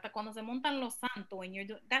performances. Hasta cuando se montan los santos, and you're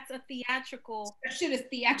doing. That's a theatrical. That shit is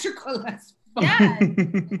theatrical. Yeah,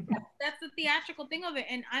 that's the theatrical thing of it,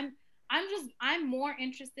 and I'm more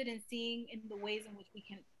interested in seeing in the ways in which we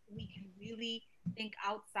can really think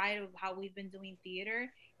outside of how we've been doing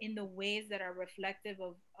theater, in the ways that are reflective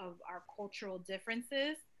of our cultural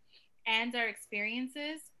differences and our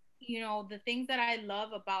experiences. You know, the things that I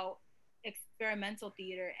love about experimental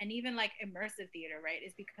theater and even like immersive theater, right,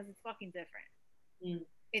 is because it's fucking different.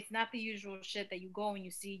 It's not the usual shit that you go and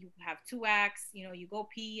you see you have 2 acts, you know, you go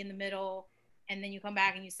pee in the middle and then you come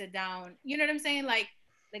back and you sit down. You know what I'm saying? Like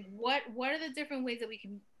what are the different ways that we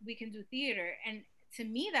can do theater? And to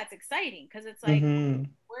me that's exciting, because it's like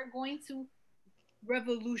we're going to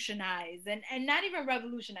revolutionize and not even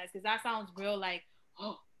revolutionize, because that sounds real like,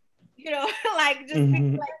 oh, you know, like just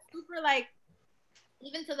like super like,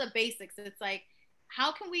 even to the basics. It's like,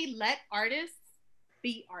 how can we let artists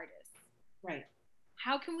be artists? Right.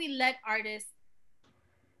 How can we let artists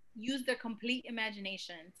use their complete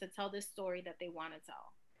imagination to tell this story that they want to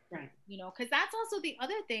tell? Right. You know, because that's also the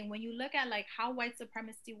other thing when you look at like how white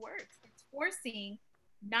supremacy works. It's forcing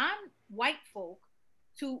non-white folk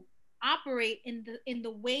to operate in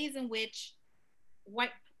the ways in which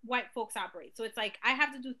white folks operate. So it's like, I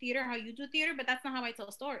have to do theater how you do theater, but that's not how I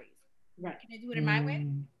tell stories. Right. Can I do it in my way?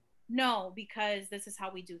 No, because this is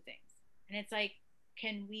how we do things. And it's like,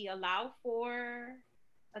 can we allow for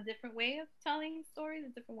a different way of telling stories, a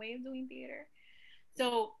different way of doing theater?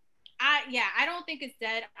 So I don't think it's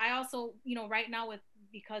dead. I also, you know, right now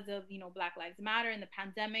because of, you know, Black Lives Matter and the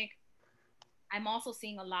pandemic, I'm also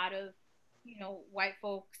seeing a lot of, you know, white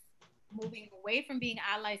folks moving away from being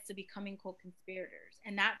allies to becoming co-conspirators.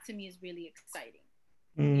 And that to me is really exciting.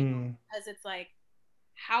 You know, because it's like,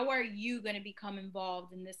 how are you going to become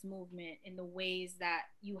involved in this movement in the ways that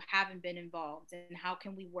you haven't been involved? And how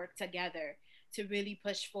can we work together to really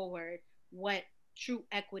push forward what true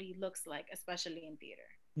equity looks like, especially in theater?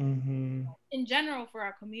 In general, for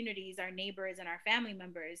our communities, our neighbors, and our family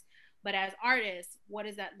members. But as artists, what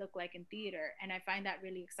does that look like in theater? And I find that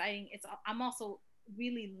really exciting. I'm also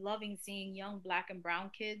really loving seeing young Black and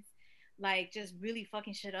brown kids like just really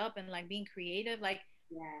fucking shit up and like being creative. Like,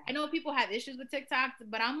 yeah. I know people have issues with TikTok,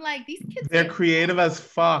 but I'm like, these kids, they're creative as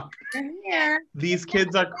fuck. Yeah. These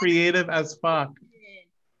kids are creative as fuck.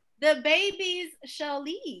 The babies shall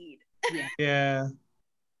lead. Yeah.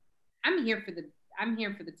 I'm here for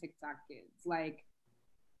the TikTok kids. Like,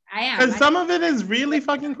 I am. Because some of it is really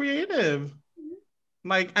fucking creative.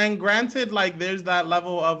 Like, and granted, like, there's that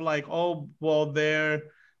level of like, oh, well, they're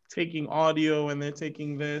taking audio and they're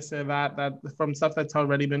taking this and that from stuff that's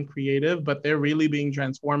already been creative, but they're really being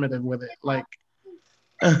transformative with it. Like,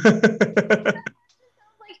 sounds like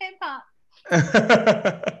hip hop.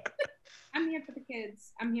 I'm here for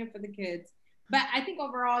the kids. But I think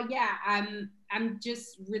overall, yeah, I'm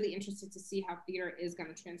just really interested to see how theater is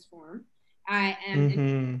going to transform. I am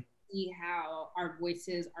interested to see how our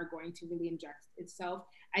voices are going to really inject itself.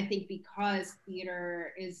 I think because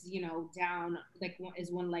theater is, you know, down, like is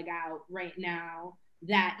one leg out right now,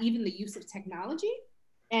 that even the use of technology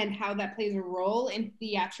and how that plays a role in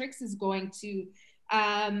theatrics is going to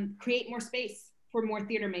create more space for more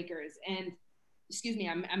theater makers. And excuse me,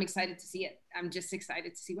 I'm excited to see it. I'm just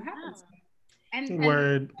excited to see what happens. And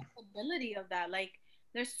the possibility of that, like,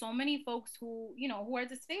 there's so many folks who, you know, who are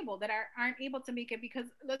disabled that aren't able to make it, because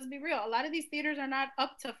let's be real, a lot of these theaters are not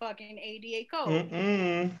up to fucking ADA code.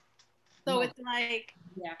 So it's like,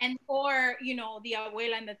 yeah. And or, you know, the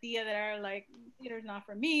abuela and the tia that are like, theater's not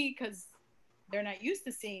for me because they're not used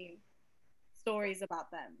to seeing stories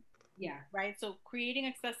about them. Yeah. Right. So creating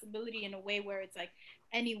accessibility in a way where it's like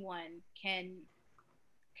anyone can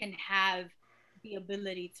have the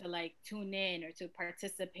ability to like tune in or to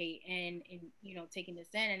participate in you know, taking this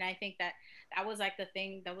in. And I think that was like the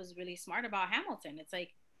thing that was really smart about Hamilton. It's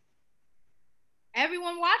like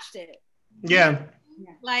everyone watched it. Yeah.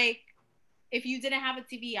 Like if you didn't have a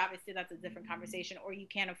TV, obviously that's a different conversation, or you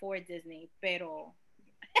can't afford Disney. Pero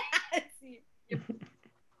you're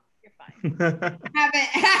fine.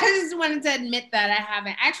 I just wanted to admit that I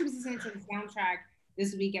haven't. I actually was listening to the soundtrack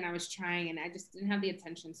this week, and I was trying, and I just didn't have the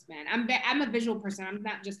attention span. I'm a visual person. I'm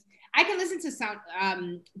not just. I can listen to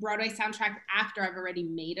Broadway soundtrack after I've already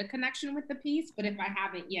made a connection with the piece, but if I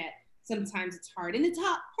haven't yet, sometimes it's hard. And it's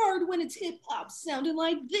hard when it's hip hop sounding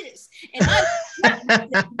like this, and I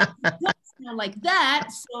don't sound like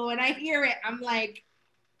that. So when I hear it, I'm like,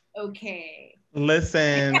 okay.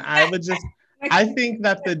 Listen, I think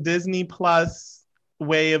that the Disney Plus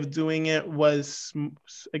way of doing it was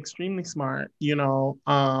extremely smart. You know,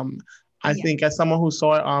 I think as someone who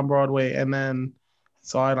saw it on Broadway and then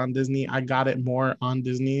saw it on Disney, I got it more on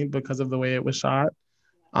Disney because of the way it was shot.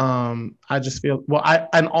 I just feel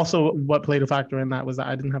and also what played a factor in that was that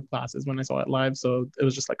I didn't have glasses when I saw it live, so it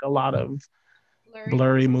was just like a lot of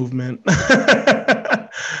blurry movement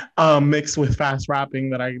mixed with fast rapping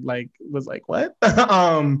that I was like, what?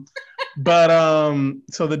 So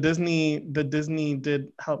the Disney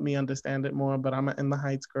did help me understand it more, but I'm an In the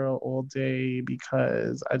Heights girl all day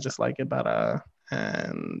because I just like it better,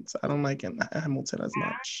 and I don't like Hamilton as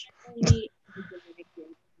much. Not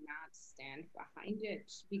stand behind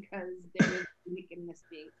it because there is wickedness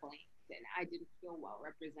being claimed, and I didn't feel well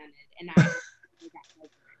represented, and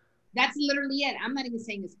that's literally it. I'm not even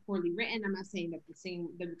saying it's poorly written. I'm not saying that the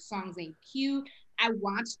songs ain't cute. I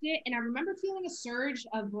watched it and I remember feeling a surge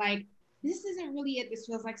of like, this isn't really it. This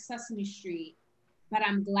feels like Sesame Street, but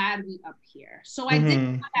I'm glad we up here. So I did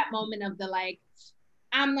have that moment of the like,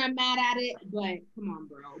 I'm not mad at it, but come on,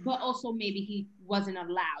 bro. But also maybe he wasn't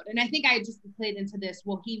allowed. And I think I just played into this.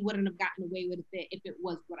 Well, he wouldn't have gotten away with it if it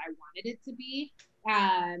was what I wanted it to be.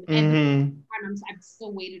 And I've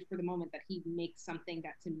still waited for the moment that he makes something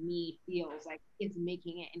that to me feels like is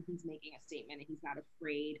making it, and he's making a statement, and he's not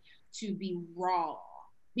afraid to be raw.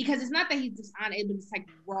 Because it's not that he's dishonest, but it's like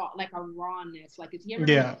raw, like a rawness. Like if you ever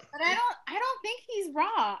But I don't think he's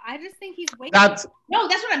raw. I just think he's waiting. No,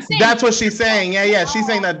 that's what I'm saying. That's what she's saying. Yeah. She's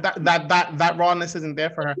saying that rawness isn't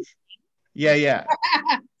there for her. Yeah.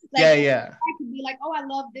 I could be like, oh, I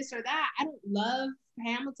love this or that. I don't love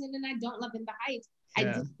Hamilton and I don't love In the Heights. I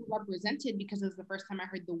just feel represented because it was the first time I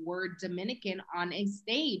heard the word Dominican on a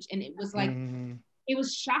stage, and it was like it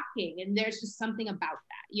was shocking, and there's just something about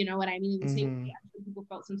that, you know what I mean? In the same way, people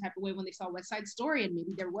felt some type of way when they saw West Side Story, and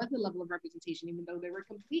maybe there was a level of representation, even though they were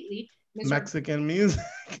completely Mexican music.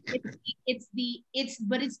 It's the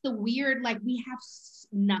weird, like we have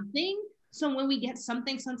nothing. So when we get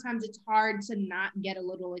something, sometimes it's hard to not get a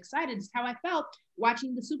little excited. It's how I felt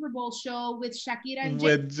watching the Super Bowl show with Shakira and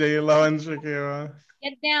J-Lo and Shakira.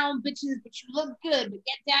 Get down, bitches, but you look good, but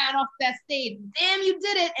get down off that stage. Damn, you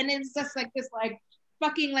did it. And it's just like this like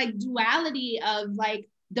fucking like duality of like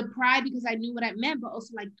the pride because I knew what I meant, but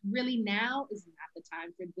also like really now is not the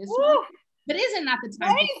time for this one. But isn't not the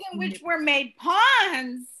time ways in which we're made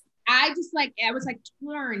pawns. I was like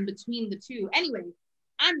torn between the two. Anyway,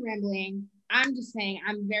 I'm rambling. I'm just saying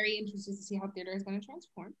I'm very interested to see how theater is going to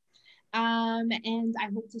transform. And I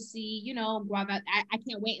hope to see, you know, I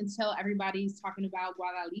can't wait until everybody's talking about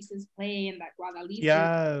Guadalice's play and that Guadalice.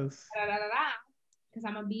 Yes. Because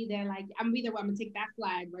I'm gonna be there. I'm gonna take that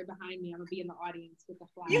flag right behind me. I'm gonna be in the audience with the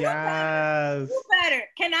flag. Yes. You better.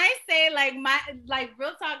 Can I say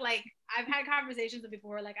real talk? Like I've had conversations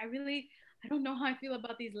before. Like I don't know how I feel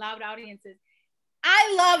about these loud audiences.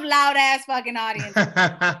 I love loud ass fucking audiences. Right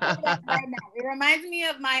now. It reminds me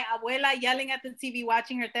of my abuela yelling at the TV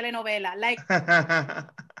watching her telenovela. Like,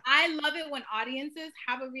 I love it when audiences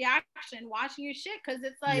have a reaction watching your shit because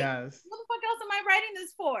it's like, what the fuck else am I writing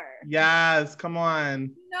this for? Yes, come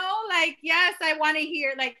on. You know, like, yes, I want to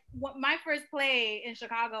hear, like, my first play in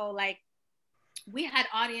Chicago, like, we had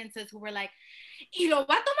audiences who were like, y lo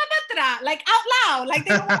va a tomar para atrás, like, out loud. Like,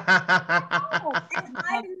 they were like, oh.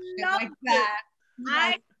 I love that.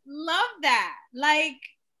 I love that. Like,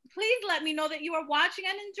 please let me know that you are watching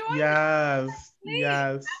and enjoying it.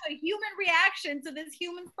 Yes. Have a human reaction to this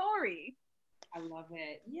human story. I love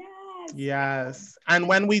it. Yes. And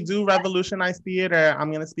when we do revolutionize theater,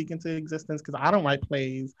 I'm going to speak into existence because I don't write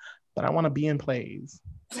plays, but I want to be in plays.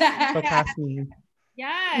 So cast me.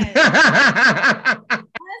 Yes. Yes,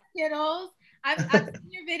 kiddos. I've seen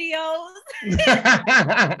your videos.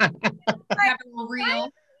 Like,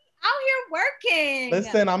 real. Out here working.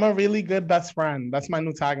 Listen, I'm a really good best friend. That's my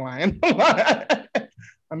new tagline.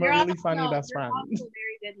 I'm a really funny best friend. You're also a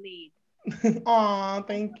very good lead. Aw,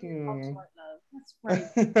 thank you. That's right.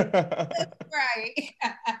 That's right.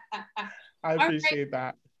 I appreciate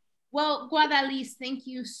that. Well, Guadalis, thank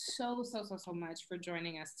you so much for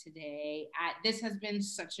joining us today. This has been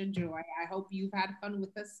such a joy. I hope you've had fun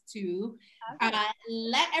with us too.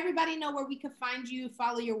 Let everybody know where we can find you,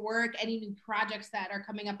 follow your work, any new projects that are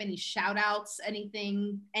coming up, any shout outs,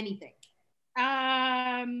 anything.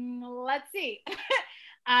 Let's see.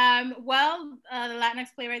 The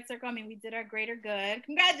Latinx Playwright Circle, I mean, we did our greater good.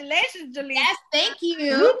 Congratulations, Julie. Yes, thank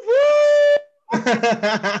you.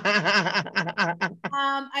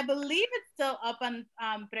 I believe it's still up on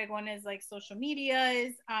Pregones like social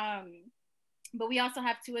medias. But we also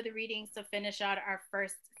have 2 other readings to finish out our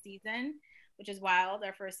first season, which is wild.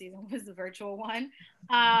 Our first season was the virtual one.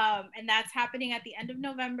 And that's happening at the end of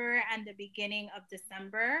November and the beginning of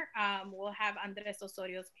December. We'll have Andres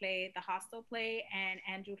Osorio's play, The Hostel play, and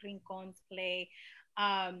Andrew Rincon's play,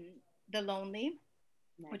 The Lonely,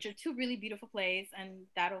 which are 2 really beautiful plays, and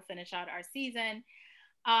that'll finish out our season.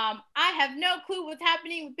 I have no clue what's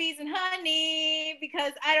happening with Bees and Honey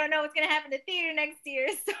because I don't know what's going to happen to theater next year,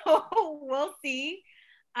 so we'll see.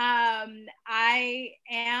 I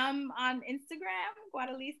am on Instagram,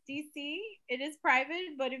 Guadalis DC. It is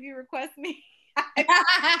private, but if you request me,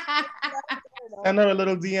 send her a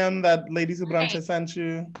little DM that Ladies Who Brunches sent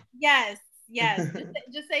you. Yes.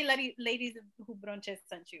 just say Ladies Who Brunches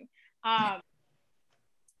sent you.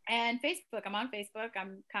 And Facebook, I'm on Facebook.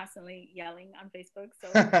 I'm constantly yelling on Facebook, so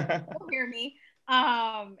you'll hear me.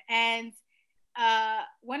 And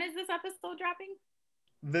when is this episode dropping?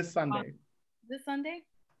 This Sunday. This Sunday?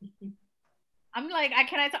 I'm like,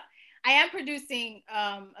 I am producing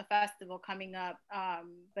a festival coming up,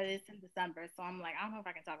 but it's in December, so I'm like, I don't know if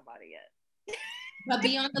I can talk about it yet. But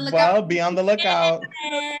be on the lookout. Well, be on the lookout.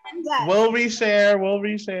 Yes. We'll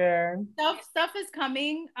reshare. Stuff is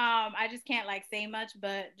coming. I just can't like say much,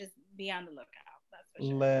 but just be on the lookout. That's for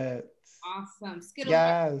sure. Let's. Awesome. Skittles,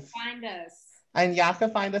 yes. Find us. And y'all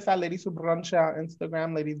can find us at Ladies Who Brunch on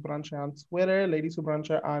Instagram, Ladies Brunch on Twitter, Ladies Who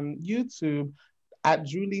Brunch on YouTube, at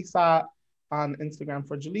Julissa on Instagram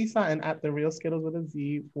for Julissa, and at The Real Skittles with a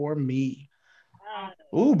Z for me.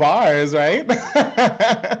 Ooh, bars, right?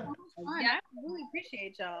 I really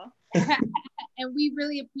appreciate y'all. And we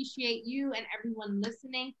really appreciate you and everyone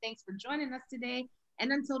listening. Thanks for joining us today.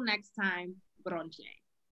 And until next time, bronche.